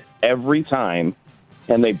big hit every time,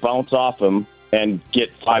 and they bounce off him and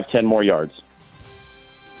get 5-10 more yards.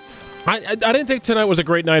 I didn't think tonight was a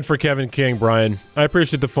great night for Kevin King, Brian. I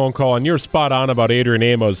appreciate the phone call, and you're spot on about Adrian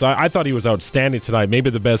Amos. I thought he was outstanding tonight, maybe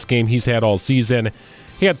the best game he's had all season.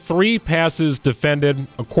 He had 3 passes defended,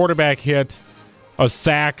 a quarterback hit, a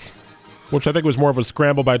sack, which I think was more of a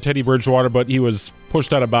scramble by Teddy Bridgewater, but he was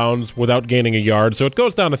pushed out of bounds without gaining a yard, so it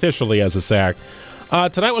goes down officially as a sack.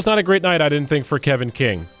 Tonight was not a great night, I didn't think, for Kevin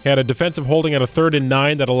King. He had a defensive holding on a 3rd and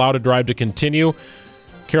 9 that allowed a drive to continue.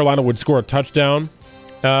 Carolina would score a touchdown.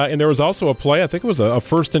 And there was also a play, I think it was a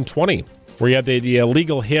 1st and 20, where you had the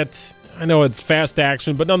illegal hit. I know it's fast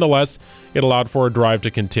action, but nonetheless, it allowed for a drive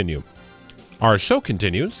to continue. Our show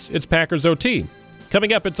continues. It's Packers OT.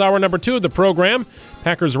 Coming up, it's hour number 2 of the program.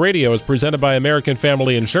 Packers Radio is presented by American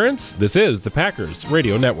Family Insurance. This is the Packers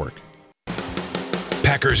Radio Network.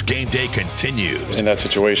 Packers game day continues. In that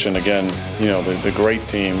situation, again, you know, the great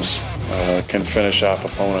teams can finish off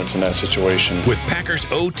opponents in that situation. With Packers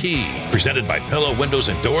OT, presented by Pella Windows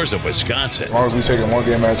and Doors of Wisconsin. As long as we take it one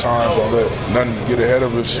game at a time, don't let nothing get ahead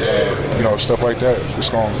of us, stuff like that. It's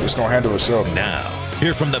gonna handle itself. Now,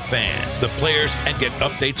 hear from the fans, the players, and get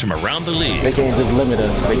updates from around the league. They can't just limit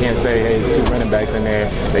us. They can't say, hey, it's 2 running backs in there.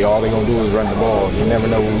 All they're going to do is run the ball. You never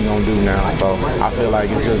know what we're going to do now. So I feel like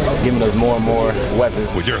it's just giving us more and more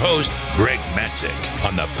weapons. With your host, Greg Matzek,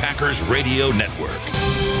 on the Packers Radio Network.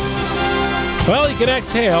 Well, you can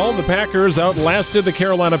exhale. The Packers outlasted the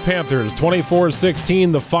Carolina Panthers.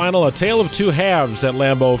 24-16, the final. A tale of 2 halves at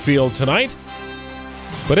Lambeau Field tonight.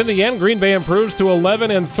 But in the end, Green Bay improves to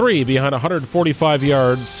 11-3 behind 145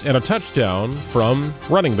 yards and a touchdown from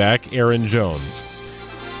running back Aaron Jones.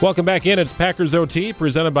 Welcome back in. It's Packers OT,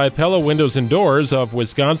 presented by Pella Windows and Doors of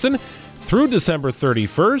Wisconsin. Through December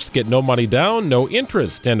 31st, get no money down, no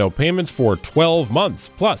interest, and no payments for 12 months,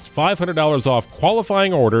 plus $500 off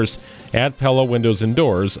qualifying orders at Pella Windows and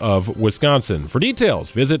Doors of Wisconsin. For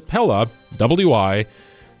details, visit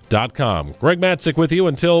PellaWI.com. Greg Matzek with you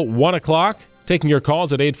until 1 o'clock. Taking your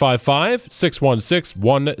calls at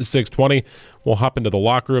 855-616-1620. We'll hop into the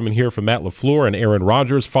locker room and hear from Matt LaFleur and Aaron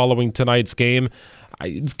Rodgers following tonight's game.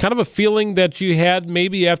 It's kind of a feeling that you had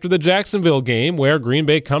maybe after the Jacksonville game where Green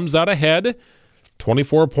Bay comes out ahead.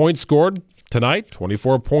 24 points scored tonight,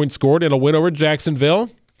 24 points scored in a win over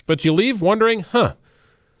Jacksonville. but you leave wondering,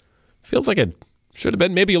 feels like it should have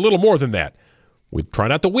been maybe a little more than that. We try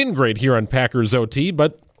not to win great here on Packers OT,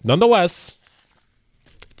 but nonetheless,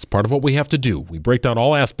 it's part of what we have to do. We break down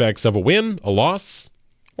all aspects of a win, a loss,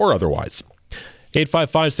 or otherwise.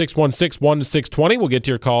 855-616-1620. We'll get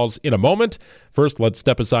to your calls in a moment. First, let's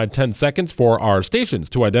step aside 10 seconds for our stations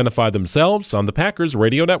to identify themselves on the Packers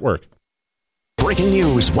Radio Network. Breaking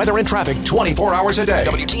news, weather, and traffic 24 hours a day.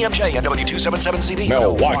 WTMJ and W277CD.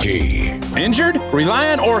 Milwaukee. Injured?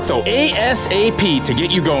 Rely on Ortho ASAP to get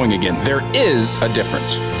you going again. There is a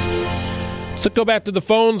difference. So go back to the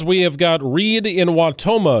phones. We have got Reed in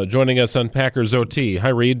Wautoma joining us on Packers OT. Hi,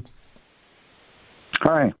 Reed.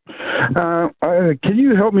 Hi. Can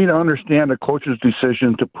you help me to understand the coach's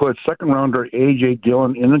decision to put second-rounder A.J.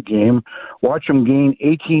 Dillon in the game, watch him gain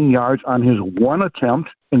 18 yards on his one attempt,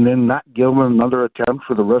 and then not give him another attempt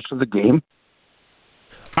for the rest of the game?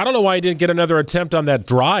 I don't know why he didn't get another attempt on that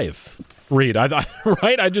drive, Reed. I'm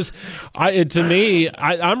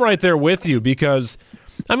right there with you because,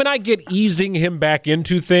 I get easing him back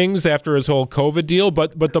into things after his whole COVID deal,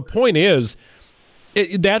 but the point is,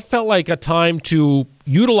 that felt like a time to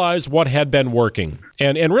utilize what had been working.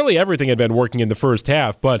 And really everything had been working in the first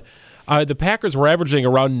half, but the Packers were averaging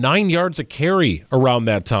around 9 yards a carry around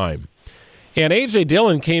that time. And A.J.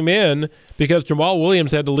 Dillon came in because Jamal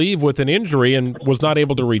Williams had to leave with an injury and was not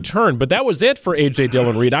able to return. But that was it for A.J.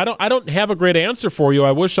 Dillon, Reed. I don't have a great answer for you.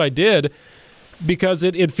 I wish I did, because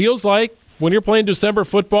it feels like when you're playing December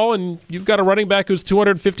football and you've got a running back who's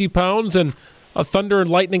 250 pounds and a thunder and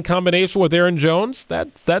lightning combination with Aaron Jones,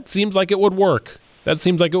 that seems like it would work. That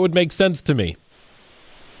seems like it would make sense to me.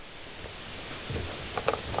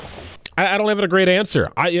 I don't have a great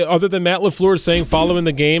answer. Other than Matt LaFleur saying following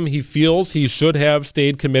the game, he feels he should have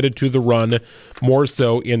stayed committed to the run more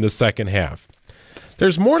so in the second half.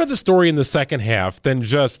 There's more to the story in the second half than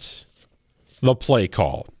just the play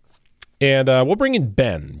call. And we'll bring in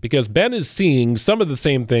Ben, because Ben is seeing some of the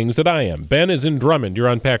same things that I am. Ben is in Drummond. You're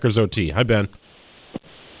on Packers OT. Hi, Ben.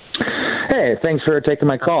 Hey, thanks for taking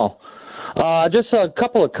my call. Just a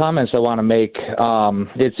couple of comments I want to make.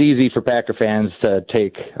 It's easy for Packer fans to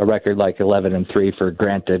take a record like 11-3 for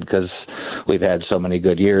granted because we've had so many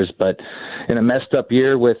good years. But in a messed up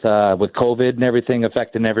year with COVID and everything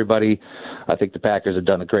affecting everybody, I think the Packers have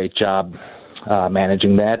done a great job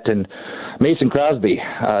managing that. And Mason Crosby,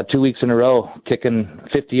 2 weeks in a row, kicking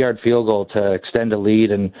 50-yard field goal to extend a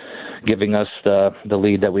lead and giving us the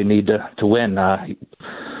lead that we need to win. I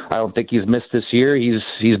don't think he's missed this year.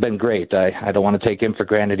 He's been great. I don't want to take him for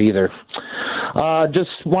granted either. Just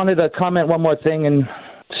wanted to comment one more thing and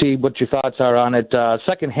see what your thoughts are on it.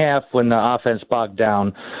 Second half, when the offense bogged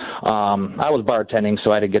down, I was bartending,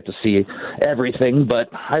 so I didn't get to see everything, but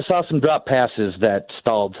I saw some drop passes that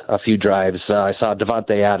stalled a few drives. I saw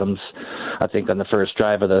Devontae Adams, I think on the first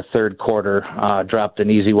drive of the third quarter, dropped an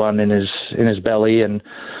easy one in his belly, and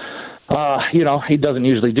he doesn't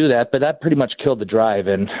usually do that, but that pretty much killed the drive.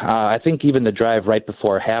 And I think even the drive right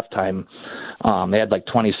before halftime, they had like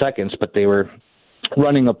 20 seconds, but they were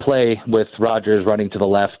running a play with Rodgers running to the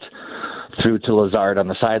left through to Lazard on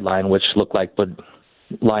the sideline, which looked like would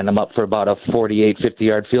line him up for about a 48,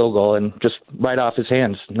 50-yard field goal, and just right off his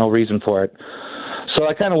hands, no reason for it. So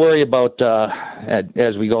I kind of worry about,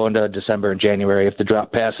 as we go into December and January, if the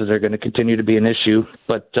drop passes are going to continue to be an issue.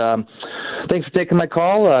 But thanks for taking my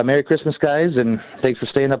call. Merry Christmas, guys, and thanks for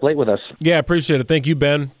staying up late with us. Yeah, appreciate it. Thank you,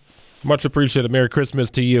 Ben. Much appreciated. Merry Christmas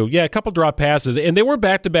to you. Yeah, a couple drop passes, and they were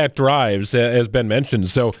back-to-back drives, as Ben mentioned.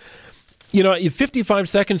 So, 55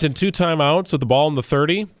 seconds and 2 timeouts with the ball in the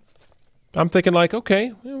 30, I'm thinking like,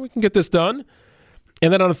 okay, we can get this done.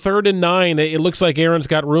 And then on a 3rd and 9, it looks like Aaron's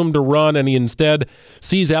got room to run, and he instead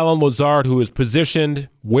sees Allen Lazard, who is positioned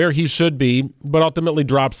where he should be, but ultimately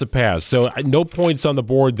drops the pass. So no points on the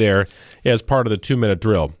board there as part of the 2-minute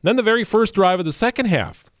drill. Then the very first drive of the second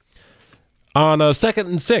half, on 2nd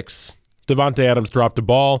and 6, Devontae Adams dropped a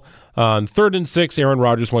ball. On 3rd and 6, Aaron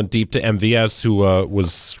Rodgers went deep to MVS, who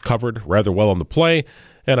was covered rather well on the play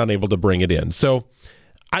and unable to bring it in. So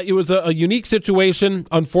it was a unique situation.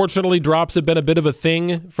 Unfortunately, drops have been a bit of a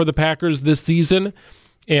thing for the Packers this season,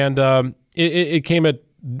 and it came at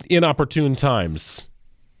inopportune times.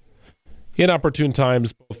 Inopportune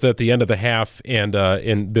times, both at the end of the half and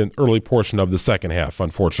in the early portion of the second half,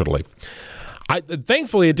 unfortunately.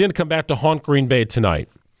 Thankfully, it didn't come back to haunt Green Bay tonight.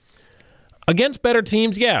 Against better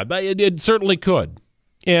teams, yeah, it certainly could.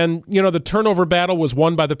 And, the turnover battle was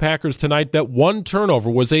won by the Packers tonight. That one turnover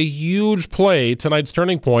was a huge play. Tonight's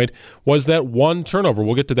turning point was that one turnover.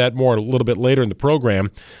 We'll get to that more a little bit later in the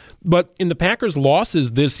program. But in the Packers'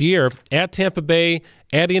 losses this year, at Tampa Bay,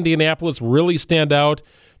 at Indianapolis, really stand out.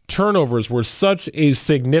 turnovers were such a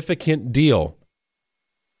significant deal.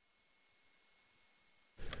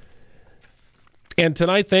 And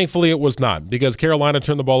tonight, thankfully, it was not, because Carolina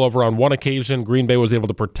turned the ball over on one occasion. Green Bay was able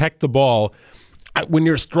to protect the ball. When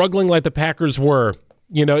you're struggling like the Packers were,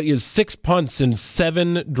 is 6 punts and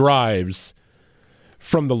 7 drives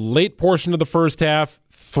from the late portion of the first half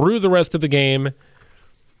through the rest of the game.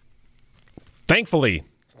 Thankfully,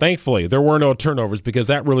 there were no turnovers, because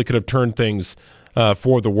that really could have turned things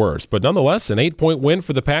for the worse. But nonetheless, an 8-point win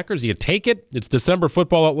for the Packers. You take it. It's December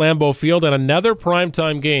football at Lambeau Field, and another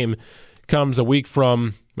primetime game comes a week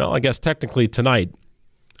from, well, I guess technically tonight,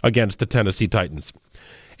 against the Tennessee Titans.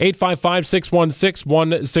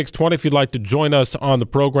 855-616-1620 if you'd like to join us on the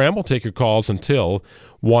program. We'll take your calls until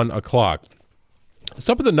 1 o'clock.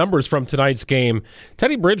 Some of the numbers from tonight's game,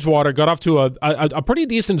 Teddy Bridgewater got off to a pretty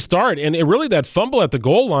decent start, and really that fumble at the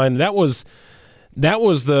goal line, that was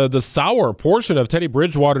the sour portion of Teddy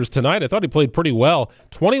Bridgewater's tonight. I thought he played pretty well.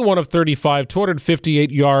 21 of 35,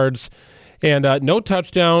 258 yards, and no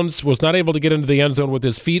touchdowns, was not able to get into the end zone with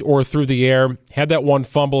his feet or through the air, had that one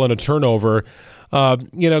fumble and a turnover.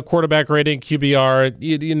 Quarterback rating,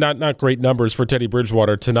 QBR, not great numbers for Teddy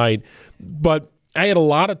Bridgewater tonight. But I had a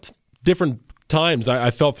lot of different times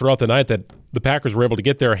I felt throughout the night that the Packers were able to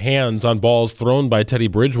get their hands on balls thrown by Teddy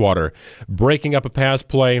Bridgewater, breaking up a pass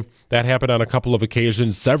play. That happened on a couple of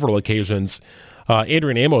occasions, several occasions.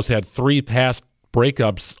 Adrian Amos had 3 pass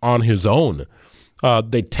breakups on his own.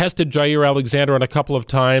 They tested Jair Alexander on a couple of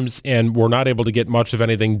times and were not able to get much of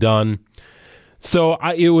anything done. So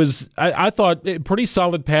I thought a pretty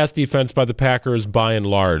solid pass defense by the Packers by and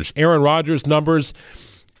large. Aaron Rodgers' numbers,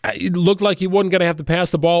 it looked like he wasn't going to have to pass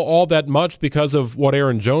the ball all that much because of what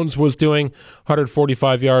Aaron Jones was doing.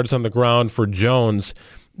 145 yards on the ground for Jones.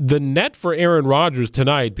 The net for Aaron Rodgers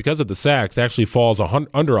tonight, because of the sacks, actually falls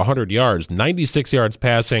under 100 yards. 96 yards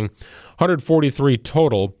passing, 143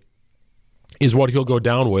 total is what he'll go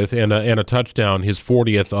down with, and a touchdown, his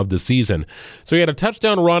 40th of the season. So he had a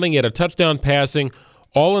touchdown running, he had a touchdown passing,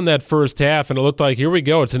 all in that first half, and it looked like, here we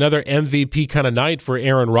go, it's another MVP kind of night for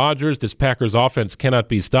Aaron Rodgers. This Packers offense cannot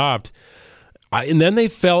be stopped. And then they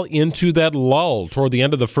fell into that lull toward the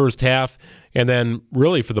end of the first half, and then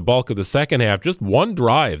really for the bulk of the second half, just one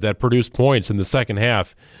drive that produced points in the second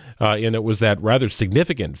half, and it was that rather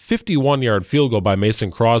significant 51-yard field goal by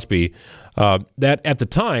Mason Crosby that at the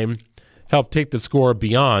time helped take the score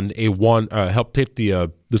beyond a one-score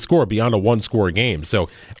game. So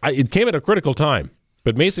it came at a critical time.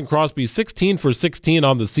 But Mason Crosby, 16 for 16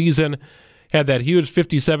 on the season, had that huge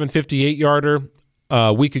 57-58-yarder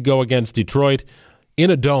a week ago against Detroit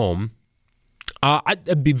in a dome.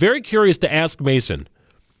 I'd be very curious to ask Mason,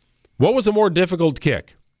 what was a more difficult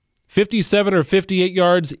kick? 57 or 58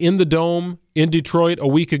 yards in the dome in Detroit a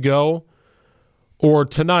week ago, or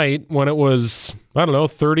tonight when it was,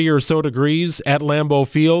 30 or so degrees at Lambeau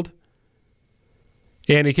Field,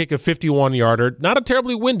 and he kicked a 51-yarder. Not a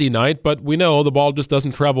terribly windy night, but we know the ball just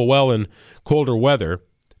doesn't travel well in colder weather.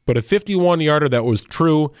 But a 51-yarder that was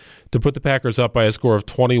true to put the Packers up by a score of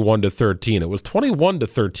 21-13. It was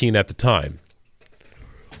 21-13 at the time.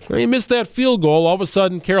 When he missed that field goal, all of a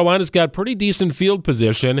sudden Carolina's got pretty decent field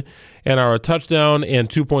position and are a touchdown and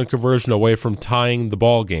 2-point conversion away from tying the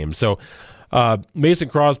ball game. So Mason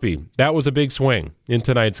Crosby, that was a big swing in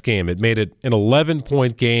tonight's game. It made it an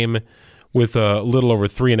 11-point game with a little over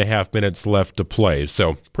 3.5 minutes left to play.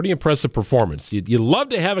 So pretty impressive performance. You love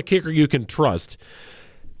to have a kicker you can trust,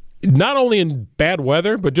 not only in bad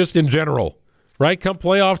weather, but just in general, right? Come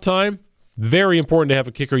playoff time, very important to have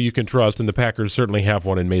a kicker you can trust, and the Packers certainly have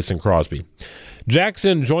one in Mason Crosby.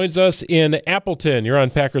 Jackson joins us in Appleton. You're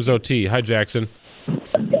on Packers OT. Hi, Jackson.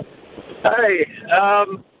 Hi.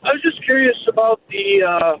 I was just curious about the,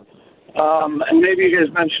 and maybe you guys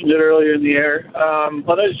mentioned it earlier in the air,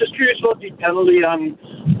 but I was just curious about the penalty on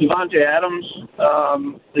Devontae Adams,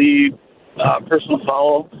 the personal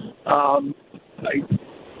foul. I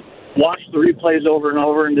watched the replays over and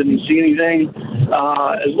over and didn't see anything,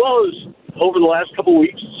 as well as over the last couple of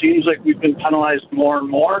weeks, it seems like we've been penalized more and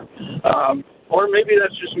more, or maybe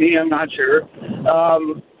that's just me, I'm not sure.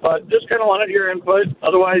 But just kind of wanted your input.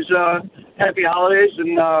 Otherwise, happy holidays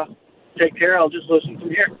and take care. I'll just listen from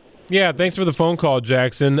here. Yeah, thanks for the phone call,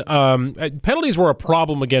 Jackson. Penalties were a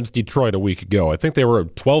problem against Detroit a week ago. I think they were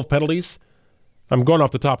 12 penalties. I'm going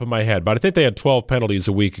off the top of my head, but I think they had 12 penalties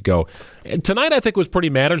a week ago. Tonight, I think, was pretty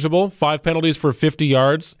manageable. 5 penalties for 50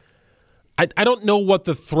 yards. I don't know what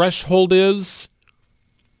the threshold is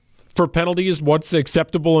for penalties, what's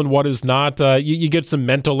acceptable and what is not. You get some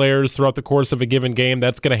mental errors throughout the course of a given game.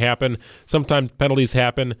 That's going to happen. Sometimes penalties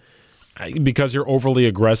happen because you're overly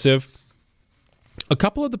aggressive. a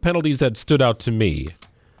couple of the penalties that stood out to me,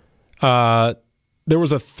 there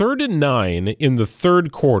was a 3rd and 9 in the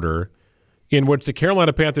third quarter in which the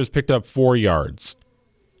Carolina Panthers picked up 4 yards,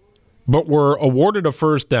 but were awarded a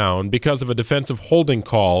first down because of a defensive holding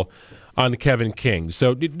call on Kevin King.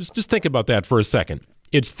 So just think about that for a second.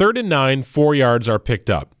 It's 3rd and 9, 4 yards are picked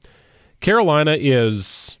up. Carolina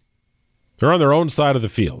they're on their own side of the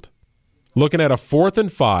field, looking at a 4th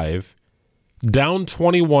and 5, down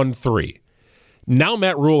 21-3. Now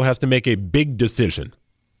Matt Rule has to make a big decision.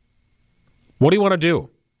 What do you want to do?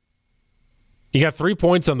 You got 3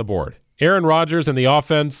 points on the board. Aaron Rodgers and the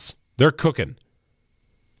offense, they're cooking.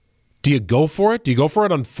 Do you go for it? Do you go for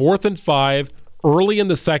it on 4th and 5 early in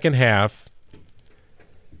the second half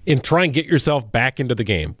and try and get yourself back into the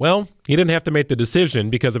game? Well, he didn't have to make the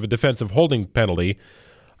decision because of a defensive holding penalty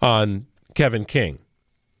on Kevin King.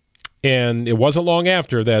 And it wasn't long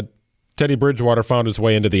after that Teddy Bridgewater found his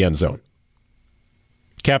way into the end zone,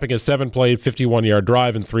 capping a 7-play, 51-yard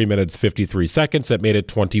drive in 3 minutes, 53 seconds. That made it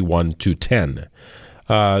 21-10.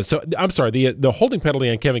 So I'm sorry, the holding penalty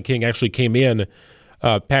on Kevin King actually came in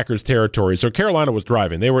Packers territory. So Carolina was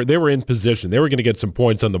driving. They were in position. They were going to get some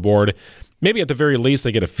points on the board. Maybe at the very least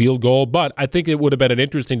they get a field goal, but I think it would have been an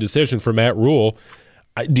interesting decision for Matt Rule.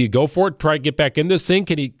 Do you go for it? Try to get back in this thing?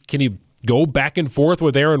 Can you go back and forth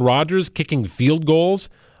with Aaron Rodgers kicking field goals?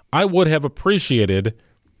 I would have appreciated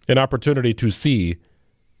an opportunity to see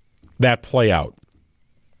that play out.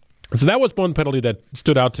 So that was one penalty that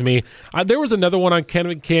stood out to me. There was another one on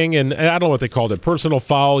Kevin King, and I don't know what they called it, personal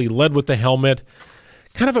foul. He led with the helmet.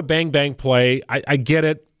 Kind of a bang-bang play. I get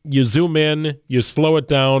it. You zoom in, you slow it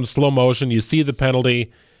down, slow motion, you see the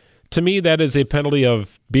penalty. To me, that is a penalty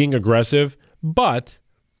of being aggressive, but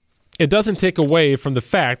it doesn't take away from the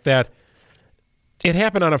fact that it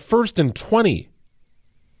happened on a 1st and 20.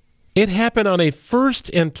 It happened on a 1st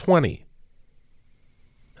and 20.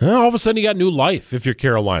 All of a sudden, you got new life if you're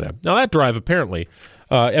Carolina. Now, that drive apparently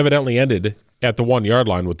evidently ended at the 1-yard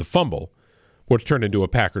line with the fumble, which turned into a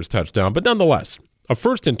Packers touchdown. But nonetheless, a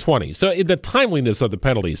 1st and 20. So the timeliness of the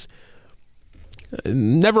penalties,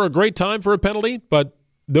 never a great time for a penalty, but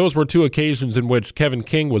those were 2 occasions in which Kevin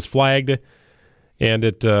King was flagged, and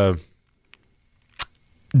it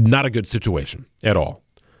not a good situation at all.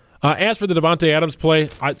 As for the Devontae Adams play,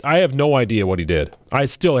 I have no idea what he did. I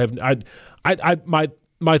still have.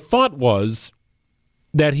 My thought was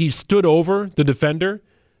that he stood over the defender,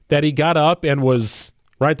 that he got up and was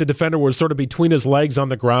right. The defender was sort of between his legs on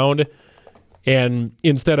the ground, and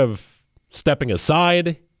instead of stepping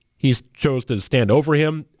aside, he chose to stand over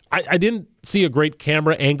him. I didn't see a great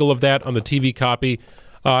camera angle of that on the TV copy,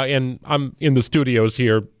 and I'm in the studios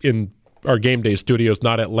here in our game day studios,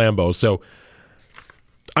 not at Lambeau, so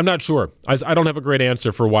I'm not sure. I don't have a great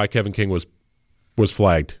answer for why Kevin King was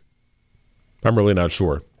flagged. I'm really not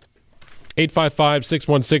sure.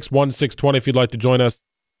 855-616-1620 if you'd like to join us.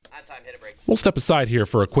 We'll step aside here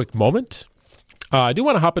for a quick moment. I do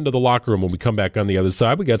want to hop into the locker room when we come back on the other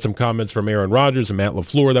side. We got some comments from Aaron Rodgers and Matt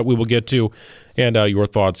LaFleur that we will get to, and your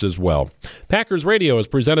thoughts as well. Packers Radio is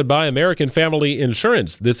presented by American Family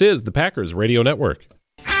Insurance. This is the Packers Radio Network.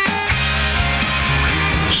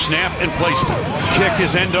 Snap and placement. Kick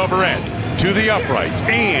is end over end to the uprights,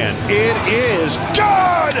 and it is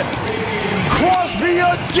good! Crosby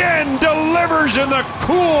again delivers in the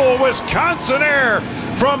cool Wisconsin air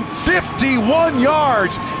from 51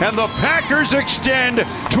 yards, and the Packers extend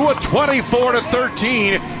to a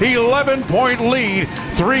 24-13, 11-point lead,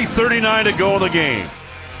 3:39 to go in the game.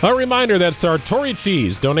 A reminder that Sartori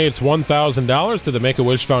Cheese donates $1,000 to the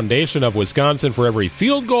Make-A-Wish Foundation of Wisconsin for every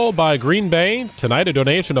field goal by Green Bay. Tonight, a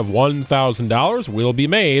donation of $1,000 will be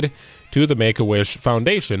made to the Make-A-Wish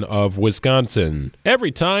Foundation of Wisconsin.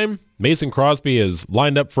 Every time Mason Crosby is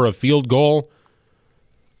lined up for a field goal,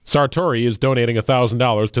 Sartori is donating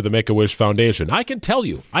 $1,000 to the Make-A-Wish Foundation. I can tell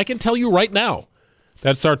you right now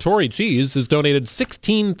that Sartori Cheese has donated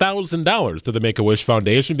 $16,000 to the Make-A-Wish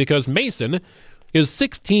Foundation because Mason is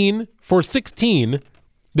 16 for 16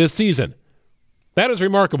 this season. That is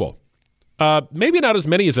remarkable. Maybe not as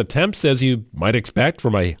many as attempts as you might expect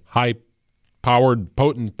from a high-powered,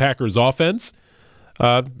 potent Packers offense.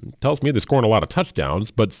 Tells me they're scoring a lot of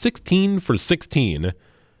touchdowns, but 16 for 16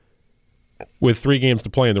 with 3 games to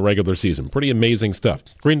play in the regular season. Pretty amazing stuff.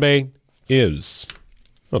 Green Bay is,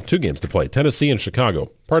 2 games to play. Tennessee and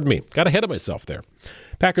Chicago. Pardon me. Got ahead of myself there.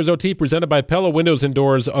 Packers OT presented by Pella Windows and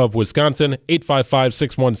Doors of Wisconsin,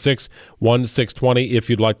 855-616-1620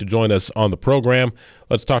 if you'd like to join us on the program.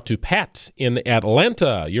 Let's talk to Pat in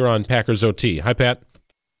Atlanta. You're on Packers OT. Hi, Pat.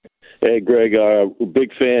 Hey, Greg,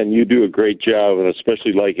 big fan. You do a great job, and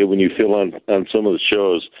especially like it when you feel on some of the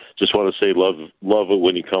shows. Just want to say love it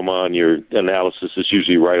when you come on. Your analysis is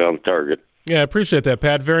usually right on target. Yeah, I appreciate that,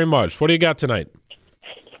 Pat, very much. What do you got tonight?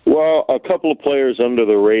 Well, a couple of players under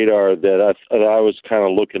the radar that I was kind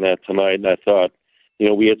of looking at tonight, and I thought,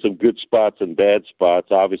 we had some good spots and bad spots.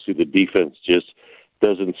 Obviously, the defense just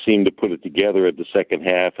doesn't seem to put it together at the second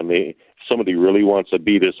half, and if somebody really wants to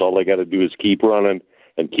beat us, all they got to do is keep running,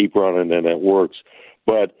 and it works.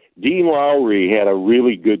 But Dean Lowry had a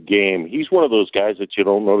really good game. He's one of those guys that you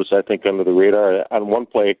don't notice, I think, under the radar. On one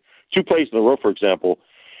play, 2 plays in a row, for example,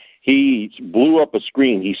 he blew up a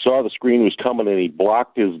screen. He saw the screen was coming, and he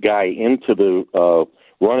blocked his guy into the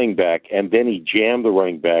running back, and then he jammed the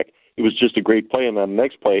running back. It was just a great play. And on the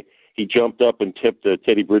next play, he jumped up and tipped a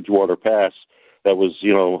Teddy Bridgewater pass. That was,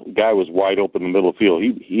 guy was wide open in the middle of the field.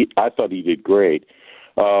 I thought he did great.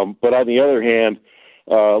 But on the other hand,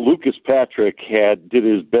 Lucas Patrick did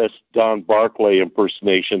his best Don Barclay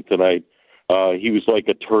impersonation tonight. He was like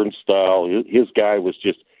a turnstile. His guy was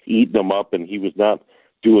just eating him up, and he was not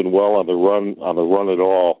doing well on the run at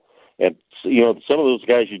all. And some of those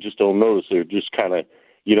guys you just don't notice. They're just kind of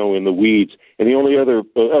in the weeds. And the only other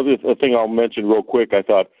thing I'll mention real quick, I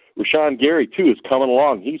thought Rashawn Gary too is coming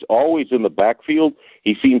along. He's always in the backfield.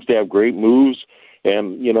 He seems to have great moves.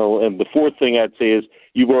 And and the fourth thing I'd say is,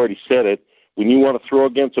 you've already said it. When you want to throw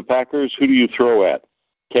against the Packers, who do you throw at?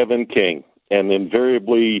 Kevin King. And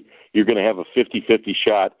invariably, you're going to have a 50-50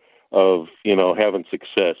 shot of, having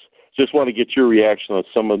success. Just want to get your reaction on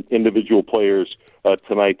some individual players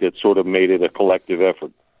tonight that sort of made it a collective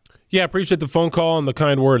effort. Yeah, appreciate the phone call and the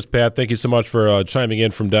kind words, Pat. Thank you so much for chiming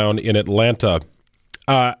in from down in Atlanta.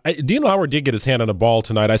 Dean Lowry did get his hand on a ball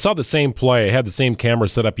tonight. I saw the same play. I had the same camera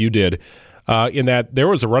set up you did, in that there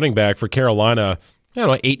was a running back for Carolina,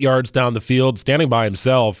 8 yards down the field, standing by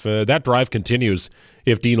himself. That drive continues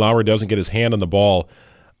if Dean Lowry doesn't get his hand on the ball.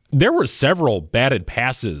 There were several batted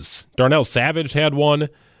passes. Darnell Savage had one.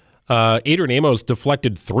 Adrian Amos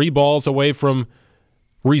deflected 3 balls away from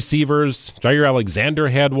receivers. Jair Alexander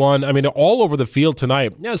had one. I mean, all over the field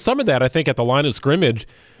tonight. Yeah, some of that, I think, at the line of scrimmage.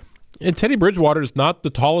 And Teddy Bridgewater is not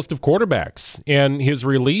the tallest of quarterbacks, and his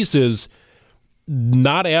release is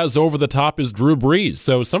not as over the top as Drew Brees.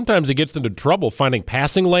 So sometimes he gets into trouble finding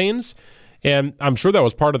passing lanes, and I'm sure that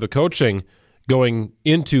was part of the coaching going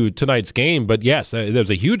into tonight's game. But yes, there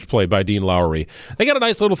was a huge play by Dean Lowry. They got a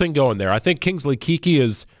nice little thing going there. I think Kingsley Keke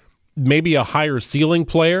is maybe a higher ceiling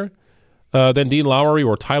player than Dean Lowry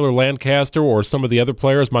or Tyler Lancaster or some of the other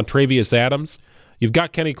players, Montravius Adams. You've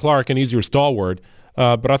got Kenny Clark, and he's your stalwart.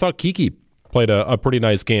 But I thought Keke played a pretty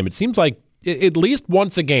nice game. It seems like at least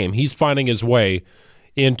once a game he's finding his way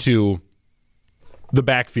into the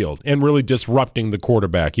backfield and really disrupting the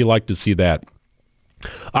quarterback. You like to see that.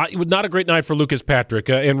 It was not a great night for Lucas Patrick,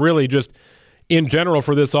 and really just in general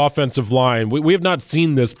for this offensive line. We have not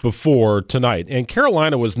seen this before tonight. And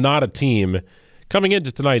Carolina was not a team coming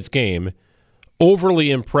into tonight's game overly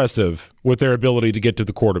impressive with their ability to get to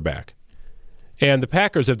the quarterback. And the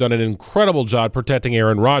Packers have done an incredible job protecting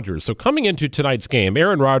Aaron Rodgers. So coming into tonight's game,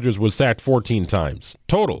 Aaron Rodgers was sacked 14 times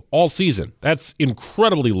total all season. That's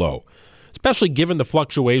incredibly low, especially given the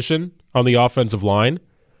fluctuation on the offensive line.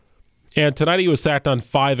 And tonight he was sacked on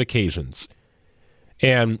 5 occasions.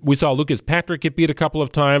 And we saw Lucas Patrick get beat a couple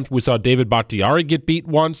of times. We saw David Bakhtiari get beat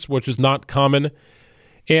once, which is not common.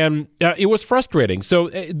 And it was frustrating. So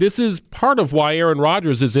this is part of why Aaron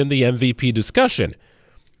Rodgers is in the MVP discussion.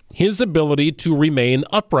 His ability to remain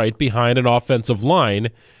upright behind an offensive line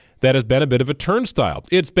that has been a bit of a turnstile.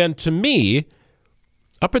 It's been, to me,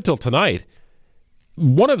 up until tonight,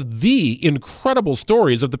 one of the incredible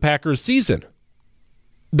stories of the Packers season.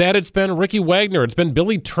 That it's been Ricky Wagner, it's been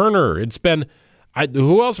Billy Turner, it's been,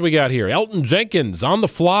 who else we got here? Elton Jenkins on the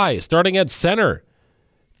fly, starting at center,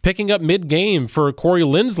 picking up mid-game for Corey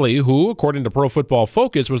Linsley, who, according to Pro Football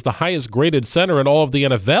Focus, was the highest-graded center in all of the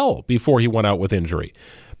NFL before he went out with injury.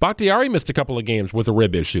 Bakhtiari missed a couple of games with a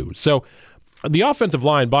rib issue. So the offensive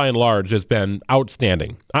line, by and large, has been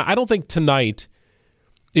outstanding. I don't think tonight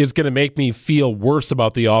is going to make me feel worse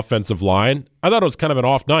about the offensive line. I thought it was kind of an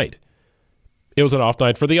off night. It was an off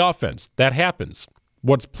night for the offense. That happens.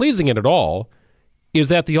 What's pleasing in it all is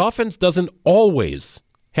that the offense doesn't always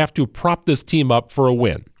have to prop this team up for a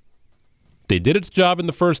win. They did its job in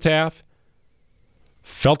the first half,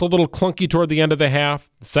 felt a little clunky toward the end of the half.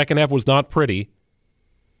 The second half was not pretty.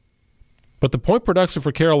 But the point production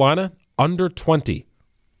for Carolina, under 20.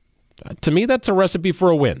 To me, that's a recipe for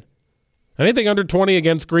a win. Anything under 20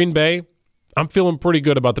 against Green Bay, I'm feeling pretty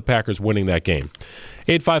good about the Packers winning that game.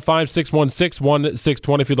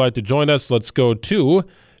 855-616-1620 if you'd like to join us. Let's go to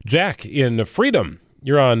Jack in Freedom,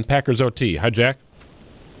 you're on Packers OT. Hi, Jack.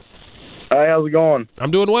 Hi, how's it going?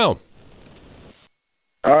 I'm doing well.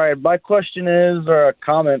 All right, my question is, or a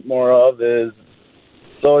comment more of, is,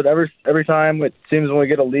 so every time it seems when we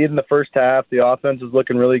get a lead in the first half, the offense is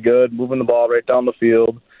looking really good, moving the ball right down the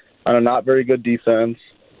field on a not very good defense.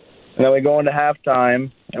 And then we go into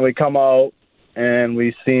halftime, and we come out, and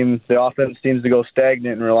the offense seems to go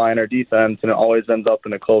stagnant and rely on our defense, and it always ends up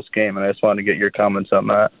in a close game. And I just wanted to get your comments on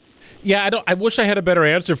that. Yeah, I wish I had a better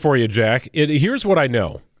answer for you, Jack. Here's what I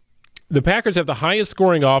know. The Packers have the highest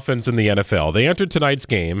scoring offense in the NFL. They entered tonight's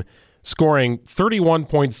game scoring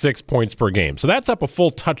 31.6 points per game. So that's up a full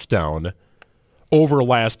touchdown over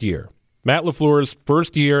last year. Matt LaFleur's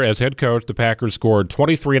first year as head coach, the Packers scored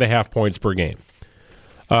 23.5 points per game,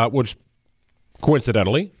 which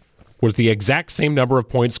coincidentally was the exact same number of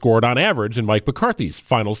points scored on average in Mike McCarthy's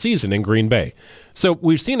final season in Green Bay. So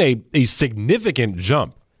we've seen a significant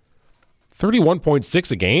jump.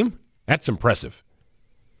 31.6 a game? That's impressive.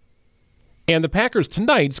 And the Packers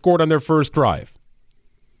tonight scored on their first drive.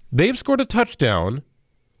 They've scored a touchdown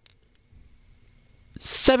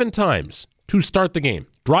 7 times to start the game.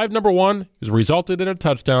 Drive number 1 has resulted in a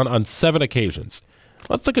touchdown on 7 occasions.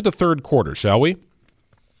 Let's look at the third quarter, shall we?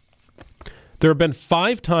 There have been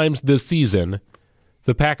 5 times this season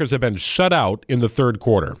the Packers have been shut out in the third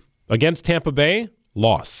quarter. Against Tampa Bay,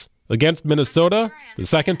 loss. Against Minnesota, the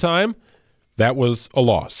second time, that was a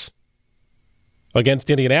loss. Against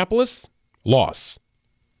Indianapolis, loss.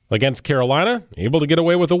 Against Carolina, able to get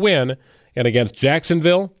away with a win. And against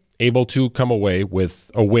Jacksonville, able to come away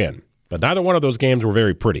with a win. But neither one of those games were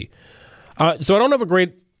very pretty. So I don't have a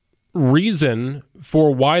great reason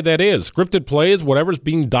for why that is. Scripted plays, whatever's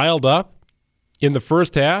being dialed up in the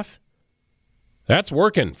first half, that's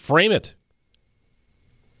working. Frame it.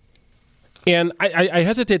 And I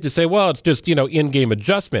hesitate to say, well, it's just, in-game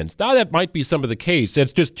adjustments. Now, that might be some of the case.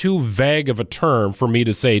 It's just too vague of a term for me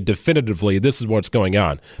to say definitively this is what's going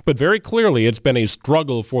on. But very clearly, it's been a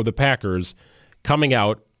struggle for the Packers coming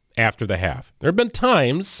out after the half. There have been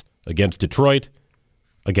times against Detroit,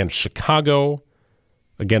 against Chicago,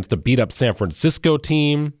 against a beat-up San Francisco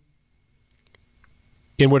team,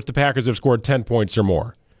 in which the Packers have scored 10 points or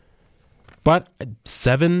more. But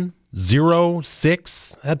 7, 0,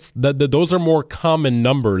 6, those are more common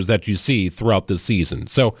numbers that you see throughout the season.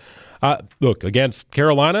 So, look, against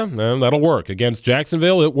Carolina, that'll work. Against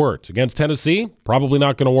Jacksonville, it worked. Against Tennessee, probably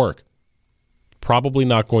not going to work. Probably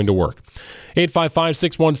not going to work.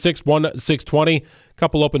 855-616-1620.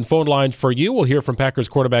 Couple open phone lines for you. We'll hear from Packers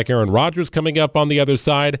quarterback Aaron Rodgers coming up on the other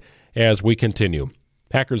side as we continue.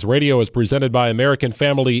 Packers Radio is presented by American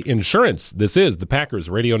Family Insurance. This is the Packers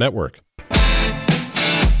Radio Network.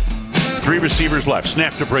 3 receivers left.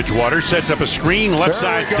 Snap to Bridgewater. Sets up a screen. Left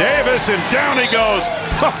side. Davis. And down he goes.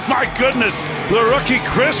 Oh, my goodness. The rookie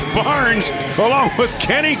Chris Barnes along with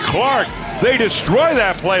Kenny Clark. They destroy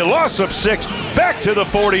that play. Loss of 6. Back to the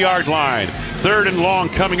 40-yard line. 3rd and long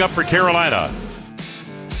coming up for Carolina.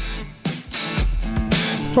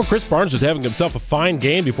 So Chris Barnes is having himself a fine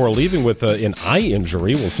game before leaving with an eye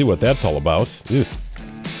injury. We'll see what that's all about.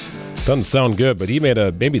 Doesn't sound good, but he made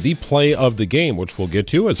maybe the play of the game, which we'll get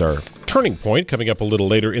to as our turning point coming up a little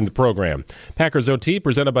later in the program. Packers OT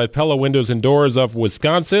presented by Pella Windows and Doors of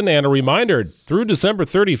Wisconsin. And a reminder, through December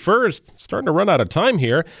 31st, starting to run out of time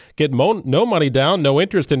here, get no money down, no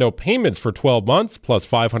interest, and no payments for 12 months, plus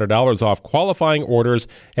 $500 off qualifying orders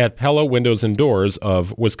at Pella Windows and Doors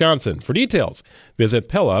of Wisconsin. For details, visit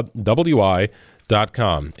PellaWI.com.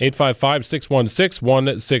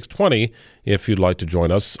 855-616-1620 if you'd like to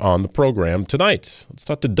join us on the program tonight. Let's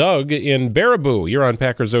talk to Doug in Baraboo. You're on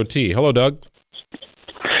Packers OT. Hello, Doug.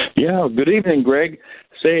 Yeah, good evening, Greg.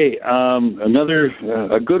 Say, a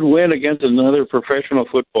good win against another professional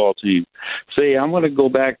football team. Say, I'm going to go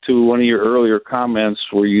back to one of your earlier comments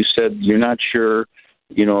where you said you're not sure,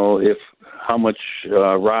 if how much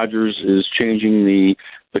Rodgers is changing the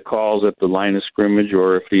calls at the line of scrimmage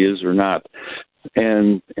or if he is or not.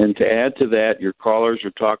 And to add to that, your callers are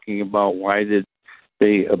talking about why did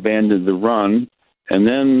they abandon the run, and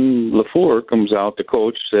then LaFleur comes out, the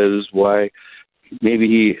coach says why maybe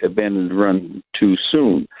he abandoned the run too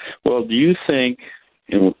soon. Well, do you think,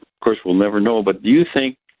 and of course we'll never know, but do you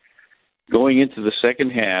think going into the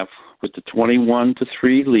second half with the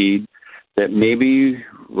 21-3 lead that maybe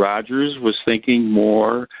Rodgers was thinking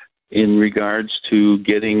more in regards to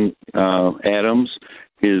getting Adams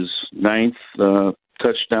his 9th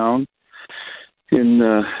touchdown in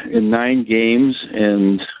 9 games,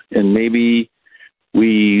 and maybe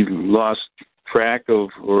we lost track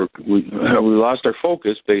of, or we lost our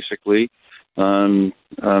focus basically on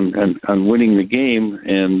winning the game,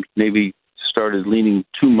 and maybe started leaning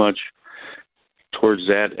too much towards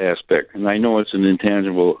that aspect. And I know it's an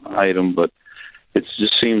intangible item, but it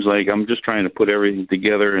just seems like I'm just trying to put everything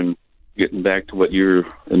together and getting back to what your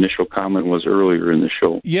initial comment was earlier in the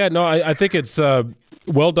show. Yeah, no, I think it's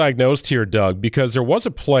well diagnosed here, Doug, because there was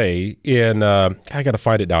a play in, I got to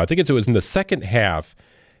find it now. I think it was in the second half.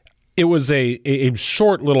 It was a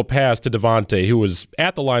short little pass to Devontae, who was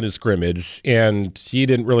at the line of scrimmage, and he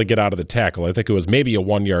didn't really get out of the tackle. I think it was maybe a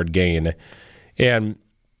 1-yard gain. And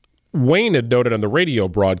Wayne had noted on the radio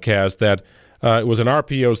broadcast that it was an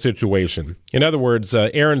RPO situation. In other words,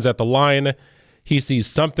 Aaron's at the line. He sees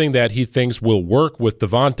something that he thinks will work with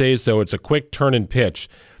Devontae, so it's a quick turn and pitch.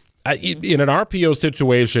 In an RPO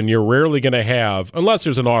situation, you're rarely going to have, unless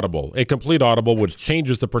there's an audible, a complete audible, which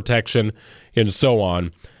changes the protection and so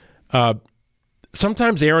on.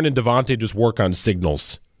 Sometimes Aaron and Devontae just work on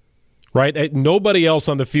signals, right? Nobody else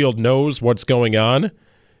on the field knows what's going on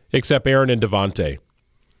except Aaron and Devontae.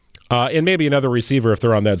 And maybe another receiver if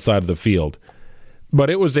they're on that side of the field. But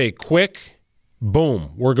it was a quick,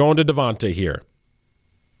 boom, we're going to Devontae here.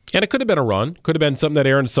 And it could have been a run. Could have been something that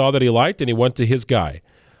Aaron saw that he liked, and he went to his guy.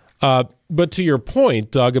 But to your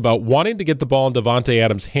point, Doug, about wanting to get the ball in Devontae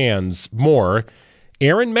Adams' hands more,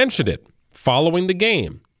 Aaron mentioned it following the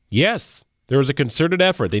game. Yes, there was a concerted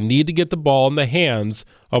effort. They need to get the ball in the hands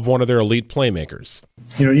of one of their elite playmakers.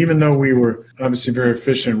 Even though we were obviously very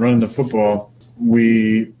efficient running the football,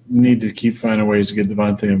 we need to keep finding ways to get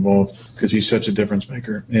Devontae involved because he's such a difference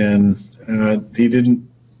maker. And he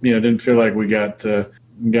didn't feel like we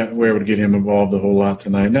were able to get him involved a whole lot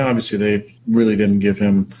tonight. Now, obviously, they really didn't give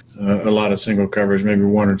him a lot of single coverage, maybe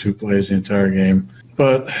 1 or 2 plays the entire game.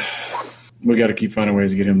 But we got to keep finding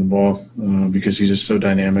ways to get him the ball because he's just so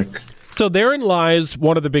dynamic. So therein lies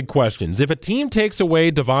one of the big questions. If a team takes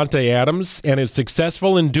away Devontae Adams and is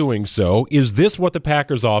successful in doing so, is this what the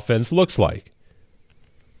Packers offense looks like?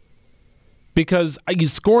 Because he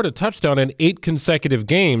scored a touchdown in 8 consecutive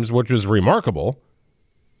games, which was remarkable.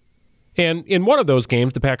 And in one of those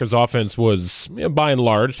games, the Packers offense was, by and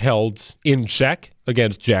large, held in check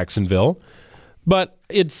against Jacksonville. But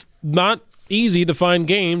it's not easy to find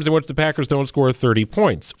games in which the Packers don't score 30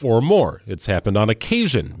 points or more. It's happened on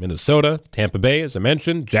occasion. Minnesota, Tampa Bay, as I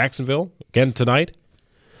mentioned, Jacksonville, again tonight.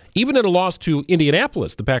 Even in a loss to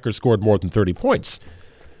Indianapolis, the Packers scored more than 30 points.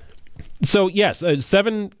 So, yes,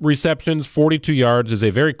 7 receptions, 42 yards is a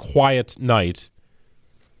very quiet night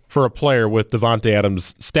for a player with Devontae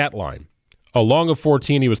Adams' stat line. Along of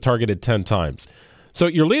 14, he was targeted 10 times. So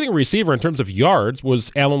your leading receiver in terms of yards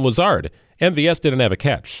was Allen Lazard. MVS didn't have a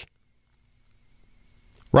catch.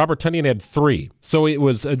 Robert Tonyan had 3. So it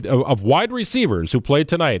was of wide receivers who played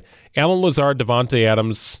tonight, Allen Lazard, Devontae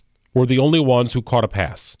Adams were the only ones who caught a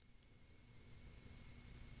pass.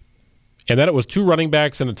 And then it was 2 running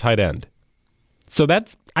backs and a tight end. So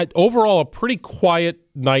that's overall a pretty quiet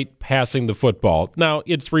night passing the football. Now,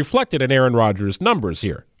 it's reflected in Aaron Rodgers' numbers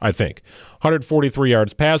here, I think. 143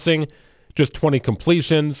 yards passing, just 20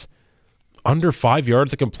 completions, under 5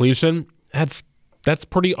 yards of completion. That's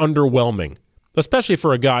pretty underwhelming, especially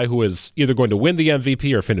for a guy who is either going to win the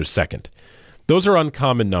MVP or finish second. Those are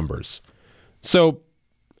uncommon numbers. So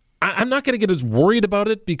I'm not going to get as worried about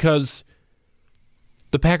it because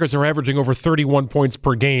the Packers are averaging over 31 points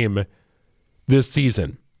per game this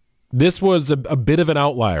season. This was a bit of an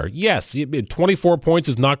outlier. Yes, 24 points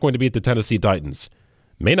is not going to beat the Tennessee Titans.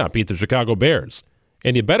 May not beat the Chicago Bears.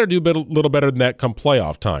 And you better do a little better than that come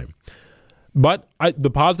playoff time. But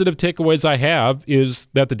the positive takeaways I have is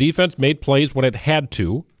that the defense made plays when it had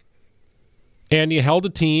to, and you held a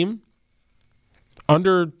team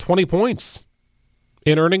under 20 points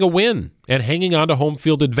in earning a win and hanging on to home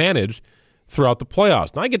field advantage throughout the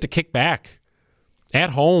playoffs. Now I get to kick back at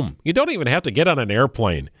home. You don't even have to get on an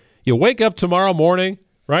airplane. You wake up tomorrow morning,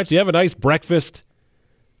 right? You have a nice breakfast.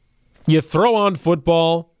 You throw on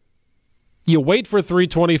football. You wait for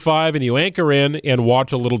 3:25 and you anchor in and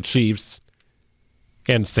watch a little Chiefs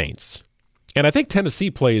and Saints. And I think Tennessee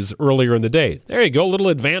plays earlier in the day. There you go, a little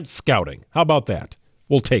advanced scouting. How about that?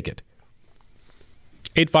 We'll take it.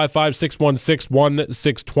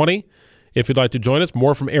 855-616-1620. If you'd like to join us,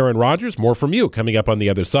 more from Aaron Rodgers, more from you coming up on the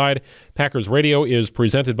other side. Packers Radio is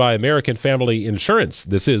presented by American Family Insurance.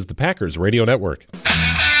 This is the Packers Radio Network.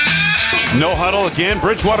 No huddle again.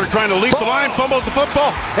 Bridgewater trying to leap the line, fumbles the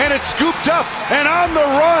football, and it's scooped up and on the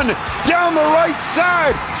run down the right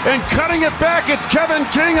side. And cutting it back, it's Kevin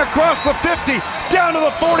King across the 50, down to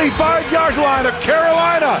the 45-yard line of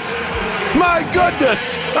Carolina. My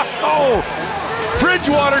goodness. Oh,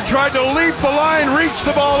 Bridgewater tried to leap the line, reach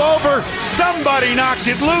the ball over. Somebody knocked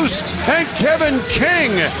it loose, and Kevin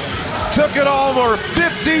King took it all over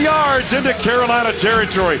 50 yards into Carolina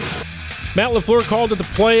territory. Matt LaFleur called it the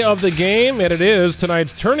play of the game, and it is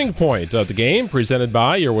tonight's turning point of the game, presented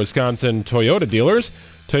by your Wisconsin Toyota dealers.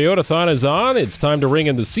 Toyotathon is on. It's time to ring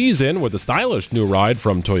in the season with a stylish new ride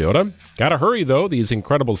from Toyota. Gotta hurry, though. These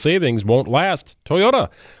incredible savings won't last. Toyota,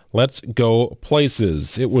 let's go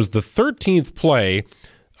places. It was the 13th play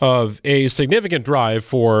of a significant drive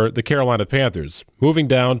for the Carolina Panthers, moving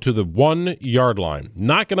down to the 1-yard line,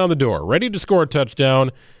 knocking on the door, ready to score a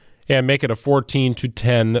touchdown and make it a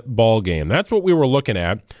 14-10 ball game. That's what we were looking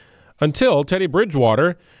at until Teddy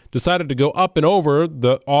Bridgewater decided to go up and over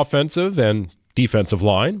the offensive and defensive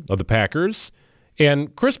line of the Packers,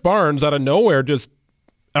 and Chris Barnes out of nowhere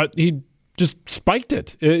he just spiked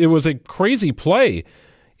it. It was a crazy play,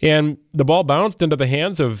 and the ball bounced into the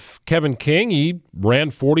hands of Kevin King. He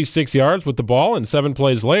ran 46 yards with the ball, and 7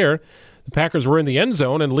 plays later, the Packers were in the end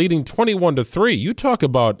zone and leading 21-3. You talk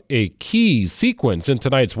about a key sequence in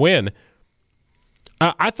tonight's win.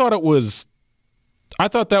 I thought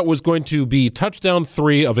that was going to be touchdown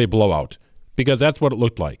 3 of a blowout, because that's what it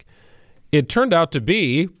looked like. It turned out to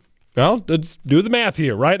be, well, let's do the math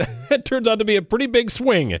here, right? It turns out to be a pretty big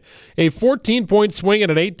swing. A 14-point swing in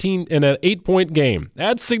an 8-point game.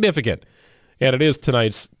 That's significant. And it is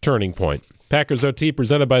tonight's turning point. Packers OT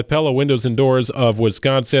presented by Pella Windows and Doors of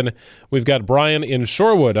Wisconsin. We've got Brian in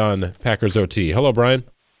Shorewood on Packers OT. Hello, Brian.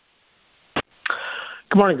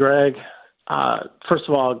 Good morning, Greg. First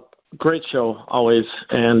of all, great show always,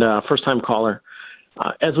 and first-time caller.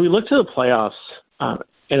 As we look to the playoffs,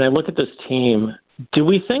 and I look at this team, do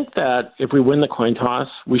we think that if we win the coin toss,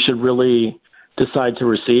 we should really decide to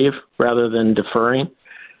receive rather than deferring?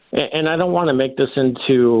 And I don't want to make this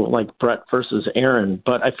into like Brett versus Aaron,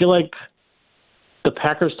 but I feel like the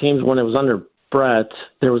Packers teams, when it was under Brett,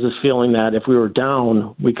 there was this feeling that if we were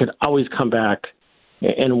down, we could always come back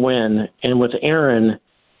and win. And with Aaron,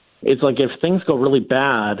 it's like if things go really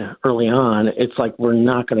bad early on, it's like we're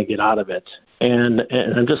not going to get out of it. And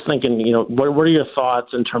I'm just thinking, what are your thoughts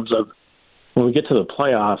in terms of when we get to the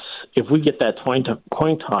playoffs, if we get that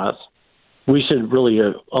coin toss, we should really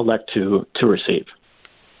elect to receive.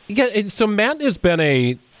 Yeah, so Matt has been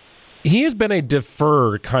a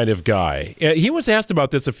defer kind of guy. He was asked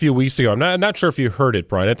about this a few weeks ago. I'm not sure if you heard it,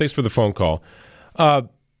 Brian. Thanks for the phone call.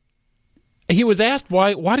 He was asked,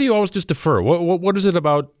 why do you always just defer? What is it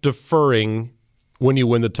about deferring when you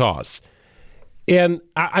win the toss? And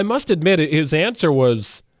I must admit, his answer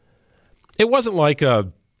was, it wasn't like I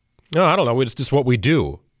don't know, it's just what we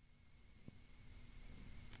do.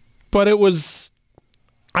 But it was,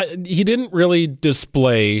 he didn't really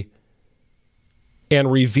display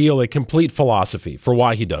and reveal a complete philosophy for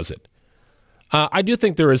why he does it. I do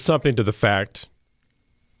think there is something to the fact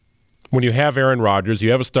when you have Aaron Rodgers,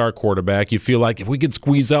 you have a star quarterback, you feel like if we could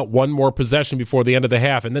squeeze out one more possession before the end of the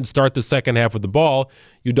half and then start the second half with the ball,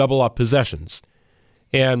 you double up possessions.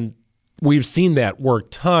 And we've seen that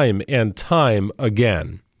work time and time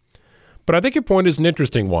again. But I think your point is an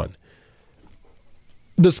interesting one.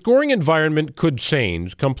 The scoring environment could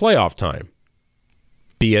change come playoff time.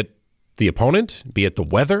 Be it the opponent, be it the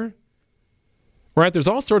weather. Right? There's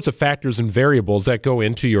all sorts of factors and variables that go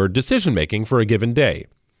into your decision-making for a given day.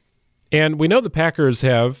 And we know the Packers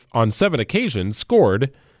have, on 7 occasions,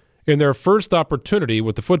 scored in their first opportunity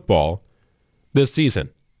with the football this season.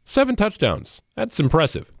 7 touchdowns. That's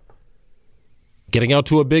impressive. Getting out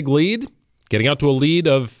to a big lead, getting out to a lead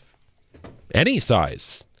of any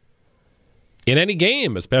size in any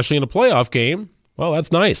game, especially in a playoff game, well,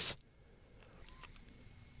 that's nice.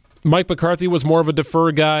 Mike McCarthy was more of a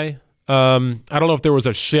defer guy. I don't know if there was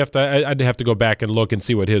a shift. I'd have to go back and look and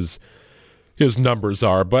see what his numbers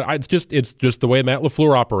are, but it's just the way Matt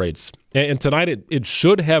LaFleur operates. And tonight it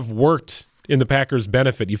should have worked in the Packers'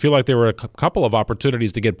 benefit. You feel like there were a couple of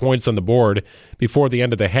opportunities to get points on the board before the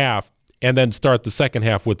end of the half and then start the second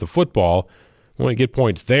half with the football. We want to get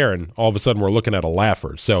points there, and all of a sudden we're looking at a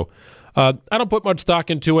laugher. So I don't put much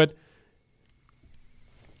stock into it.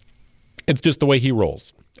 It's just the way he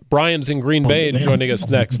rolls. Brian's in Green Bay joining us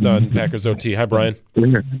next on Packers OT. Hi, Brian.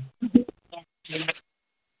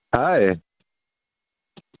 Hi.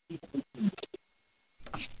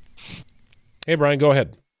 Hey, Brian, go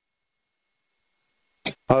ahead.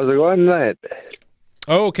 How's it going tonight?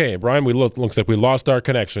 Okay, Brian, looks like we lost our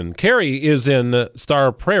connection. Carrie is in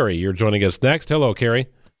Star Prairie. You're joining us next. Hello, Carrie.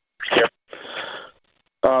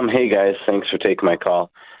 Hey, guys. Thanks for taking my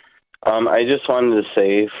call. I just wanted to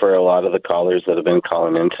say for a lot of the callers that have been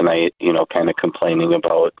calling in tonight, kind of complaining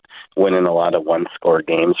about winning a lot of one-score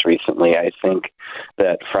games recently, I think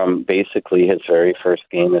that from basically his very first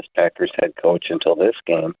game as Packers head coach until this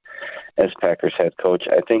game as Packers head coach,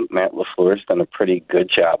 I think Matt LaFleur's done a pretty good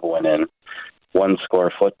job winning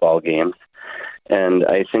one-score football games. And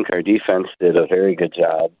I think our defense did a very good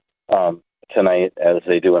job tonight, as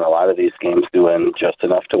they do in a lot of these games, doing just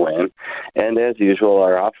enough to win. And as usual,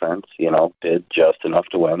 our offense, did just enough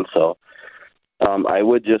to win. So I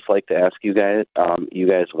would just like to ask you guys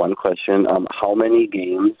one question. How many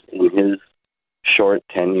games in his short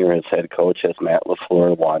tenure as head coach has Matt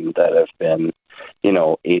LaFleur won that have been,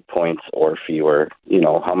 8 points or fewer?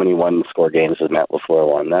 How many one-score games has Matt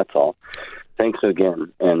LaFleur won? That's all. Thanks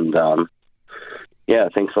again. And,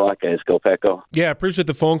 thanks a lot, guys. Go Pack, go. Yeah, appreciate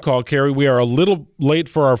the phone call, Kerry. We are a little late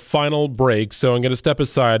for our final break, so I'm going to step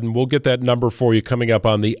aside, and we'll get that number for you coming up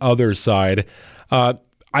on the other side.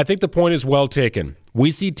 I think the point is well taken.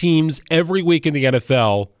 We see teams every week in the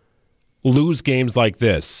NFL lose games like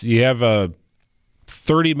this. You have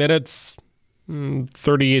 30 minutes,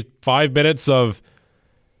 35 minutes of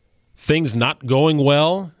things not going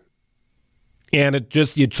well, and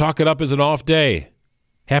you chalk it up as an off day.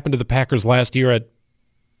 Happened to the Packers last year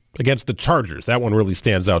against the Chargers. That one really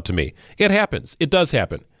stands out to me. It happens. It does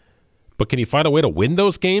happen. But can you find a way to win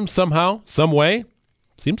those games somehow, some way?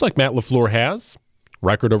 Seems like Matt LaFleur has.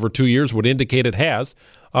 Record over 2 years would indicate it has.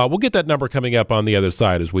 We'll get that number coming up on the other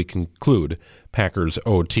side as we conclude Packers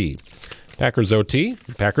OT. Packers OT,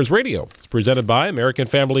 Packers Radio. It's presented by American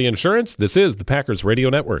Family Insurance. This is the Packers Radio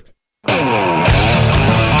Network. Ball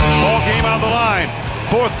game on the line.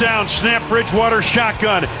 4th down, snap, Bridgewater,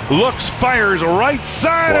 shotgun. Looks, fires, right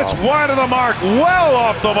side. Wow. It's wide of the mark, well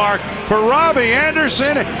off the mark for Robbie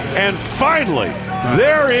Anderson. And finally,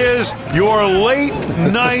 there is your late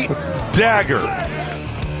night dagger.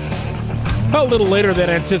 A little later than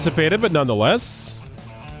anticipated, but nonetheless,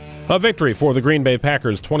 a victory for the Green Bay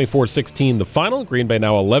Packers, 24-16 the final. Green Bay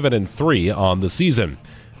now 11-3 on the season.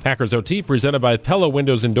 Packers OT presented by Pella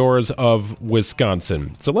Windows and Doors of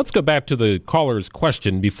Wisconsin. So let's go back to the caller's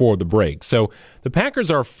question before the break. So the Packers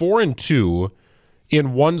are 4-2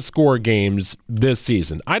 in one-score games this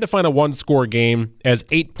season. I define a one-score game as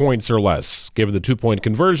 8 points or less. Given the 2-point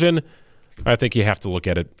conversion, I think you have to look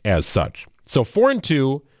at it as such. So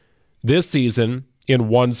 4-2 this season in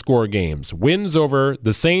one-score games. Wins over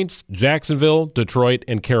the Saints, Jacksonville, Detroit,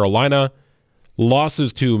 and Carolina.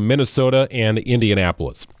 Losses to Minnesota and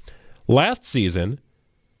Indianapolis. Last season,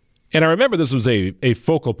 and I remember this was a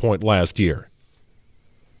focal point last year,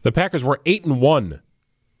 the Packers were 8-1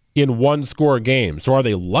 in one-score games. So are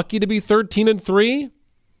they lucky to be 13-3?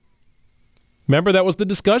 Remember, that was the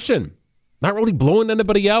discussion. Not really blowing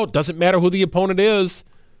anybody out. Doesn't matter who the opponent is.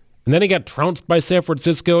 And then he got trounced by San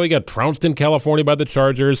Francisco. He got trounced in California by the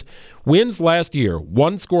Chargers. Wins last year,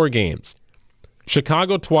 one-score games.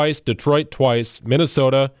 Chicago twice, Detroit twice,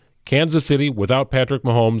 Minnesota, Kansas City without Patrick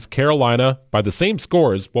Mahomes, Carolina by the same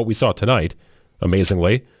score as what we saw tonight,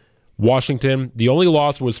 amazingly. Washington, the only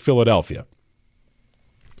loss was Philadelphia.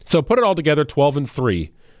 So put it all together, 12-3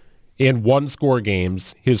 in one-score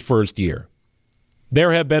games his first year.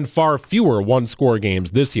 There have been far fewer one-score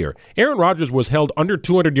games this year. Aaron Rodgers was held under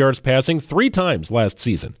 200 yards passing 3 times last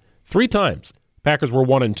season. 3 times. Packers were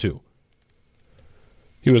 1-2.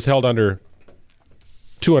 He was held under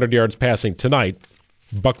 200 yards passing tonight,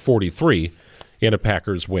 $143 in a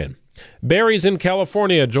Packers win. Barry's in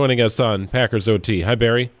California joining us on Packers OT. Hi,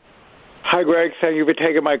 Barry. Hi, Greg. Thank you for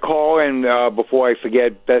taking my call. And before I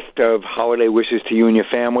forget, best of holiday wishes to you and your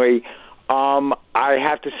family. I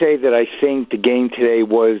have to say that I think the game today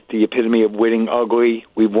was the epitome of winning ugly.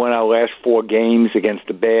 We've won our last 4 games against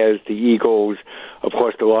the Bears, the Eagles, of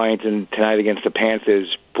course the Lions, and tonight against the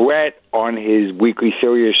Panthers. Brett, on his weekly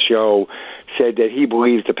Sirius show, said that he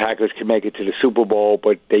believes the Packers can make it to the Super Bowl,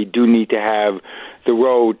 but they do need to have the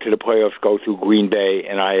road to the playoffs go through Green Bay,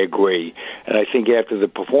 and I agree. And I think after the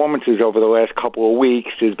performances over the last couple of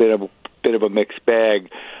weeks, there's been a bit of a mixed bag.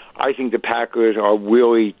 I think the Packers are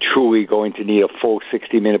really, truly going to need a full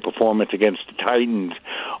 60-minute performance against the Titans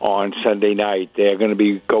on Sunday night. They're going to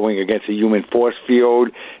be going against a human force field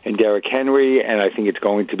and Derrick Henry, and I think it's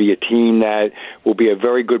going to be a team that will be a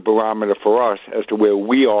very good barometer for us as to where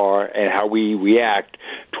we are and how we react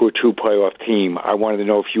to a true playoff team. I wanted to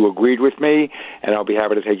know if you agreed with me, and I'll be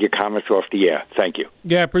happy to take your comments off the air. Thank you.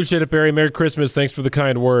 Yeah, I appreciate it, Barry. Merry Christmas. Thanks for the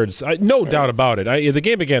kind words. No doubt about it. The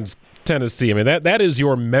game against Tennessee, I mean, that is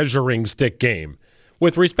your measuring stick game.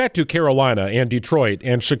 With respect to Carolina and Detroit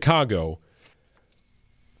and Chicago,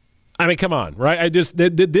 I mean, come on, right? This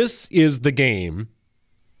is the game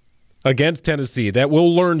against Tennessee that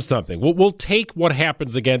we'll learn something. We'll take what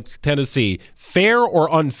happens against Tennessee, fair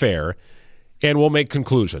or unfair, and we'll make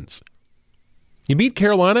conclusions. You beat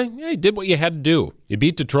Carolina, you did what you had to do. You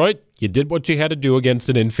beat Detroit, you did what you had to do against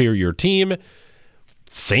an inferior team.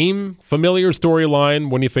 Same familiar storyline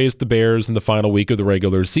when you face the Bears in the final week of the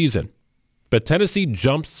regular season. But Tennessee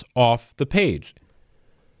jumps off the page.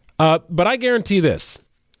 But I guarantee this.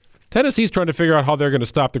 Tennessee's trying to figure out how they're going to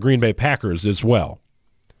stop the Green Bay Packers as well.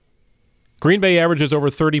 Green Bay averages over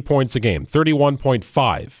 30 points a game,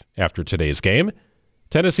 31.5 after today's game.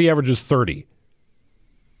 Tennessee averages 30.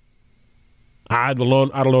 I don't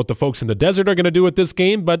know what the folks in the desert are going to do with this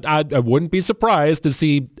game, but I wouldn't be surprised to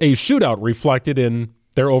see a shootout reflected in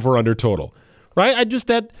their over-under total. Right?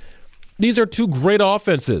 These are two great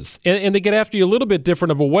offenses, and they get after you a little bit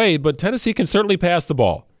different of a way, but Tennessee can certainly pass the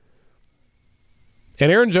ball.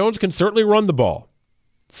 And Aaron Jones can certainly run the ball.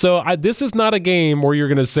 So this is not a game where you're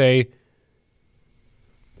going to say,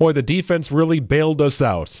 boy, the defense really bailed us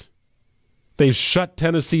out. They shut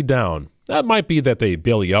Tennessee down. That might be that they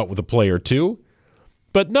bail you out with a play or two.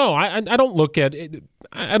 But no, I don't look at it.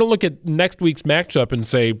 I don't look at next week's matchup and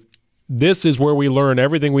say, this is where we learn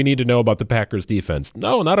everything we need to know about the Packers defense.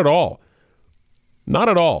 No, not at all. Not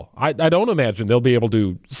at all. I don't imagine they'll be able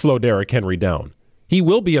to slow Derrick Henry down. He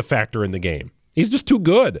will be a factor in the game. He's just too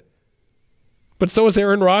good. But so is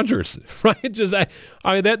Aaron Rodgers, right?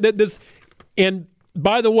 And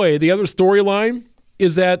by the way, the other storyline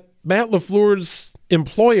is that Matt LaFleur's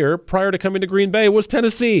employer prior to coming to Green Bay was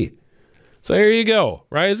Tennessee. So here you go,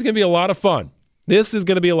 right? It's going to be a lot of fun. This is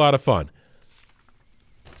going to be a lot of fun.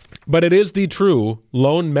 But it is the true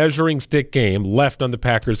lone measuring stick game left on the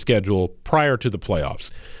Packers' schedule prior to the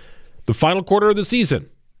playoffs. The final quarter of the season,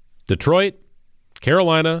 Detroit,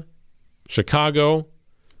 Carolina, Chicago,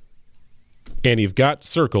 and you've got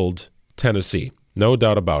circled Tennessee. No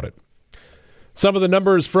doubt about it. Some of the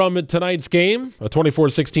numbers from tonight's game, a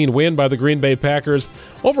 24-16 win by the Green Bay Packers.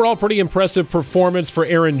 Overall, pretty impressive performance for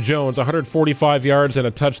Aaron Jones, 145 yards and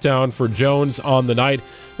a touchdown for Jones on the night.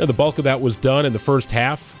 The bulk of that was done in the first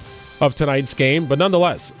half of tonight's game, but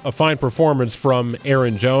nonetheless, a fine performance from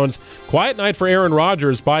Aaron Jones. Quiet night for Aaron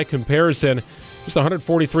Rodgers by comparison. Just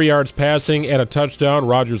 143 yards passing and a touchdown.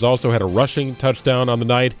 Rodgers also had a rushing touchdown on the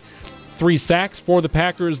night. 3 sacks for the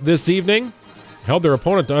Packers this evening. Held their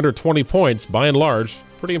opponent to under 20 points, by and large.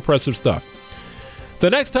 Pretty impressive stuff. The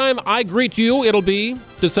next time I greet you, it'll be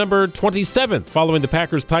December 27th, following the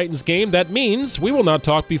Packers-Titans game. That means we will not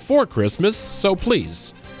talk before Christmas, so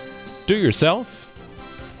please, do yourself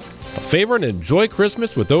a favor and enjoy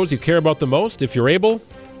Christmas with those you care about the most. If you're able,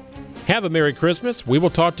 have a Merry Christmas. We will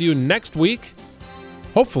talk to you next week,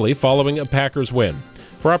 hopefully following a Packers win.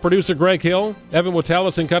 For our producer, Greg Hill, Evan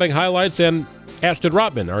Watalis Cutting Highlights, and Ashton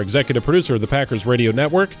Rotman, our executive producer of the Packers Radio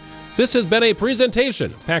Network, this has been a presentation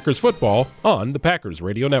of Packers Football on the Packers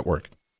Radio Network.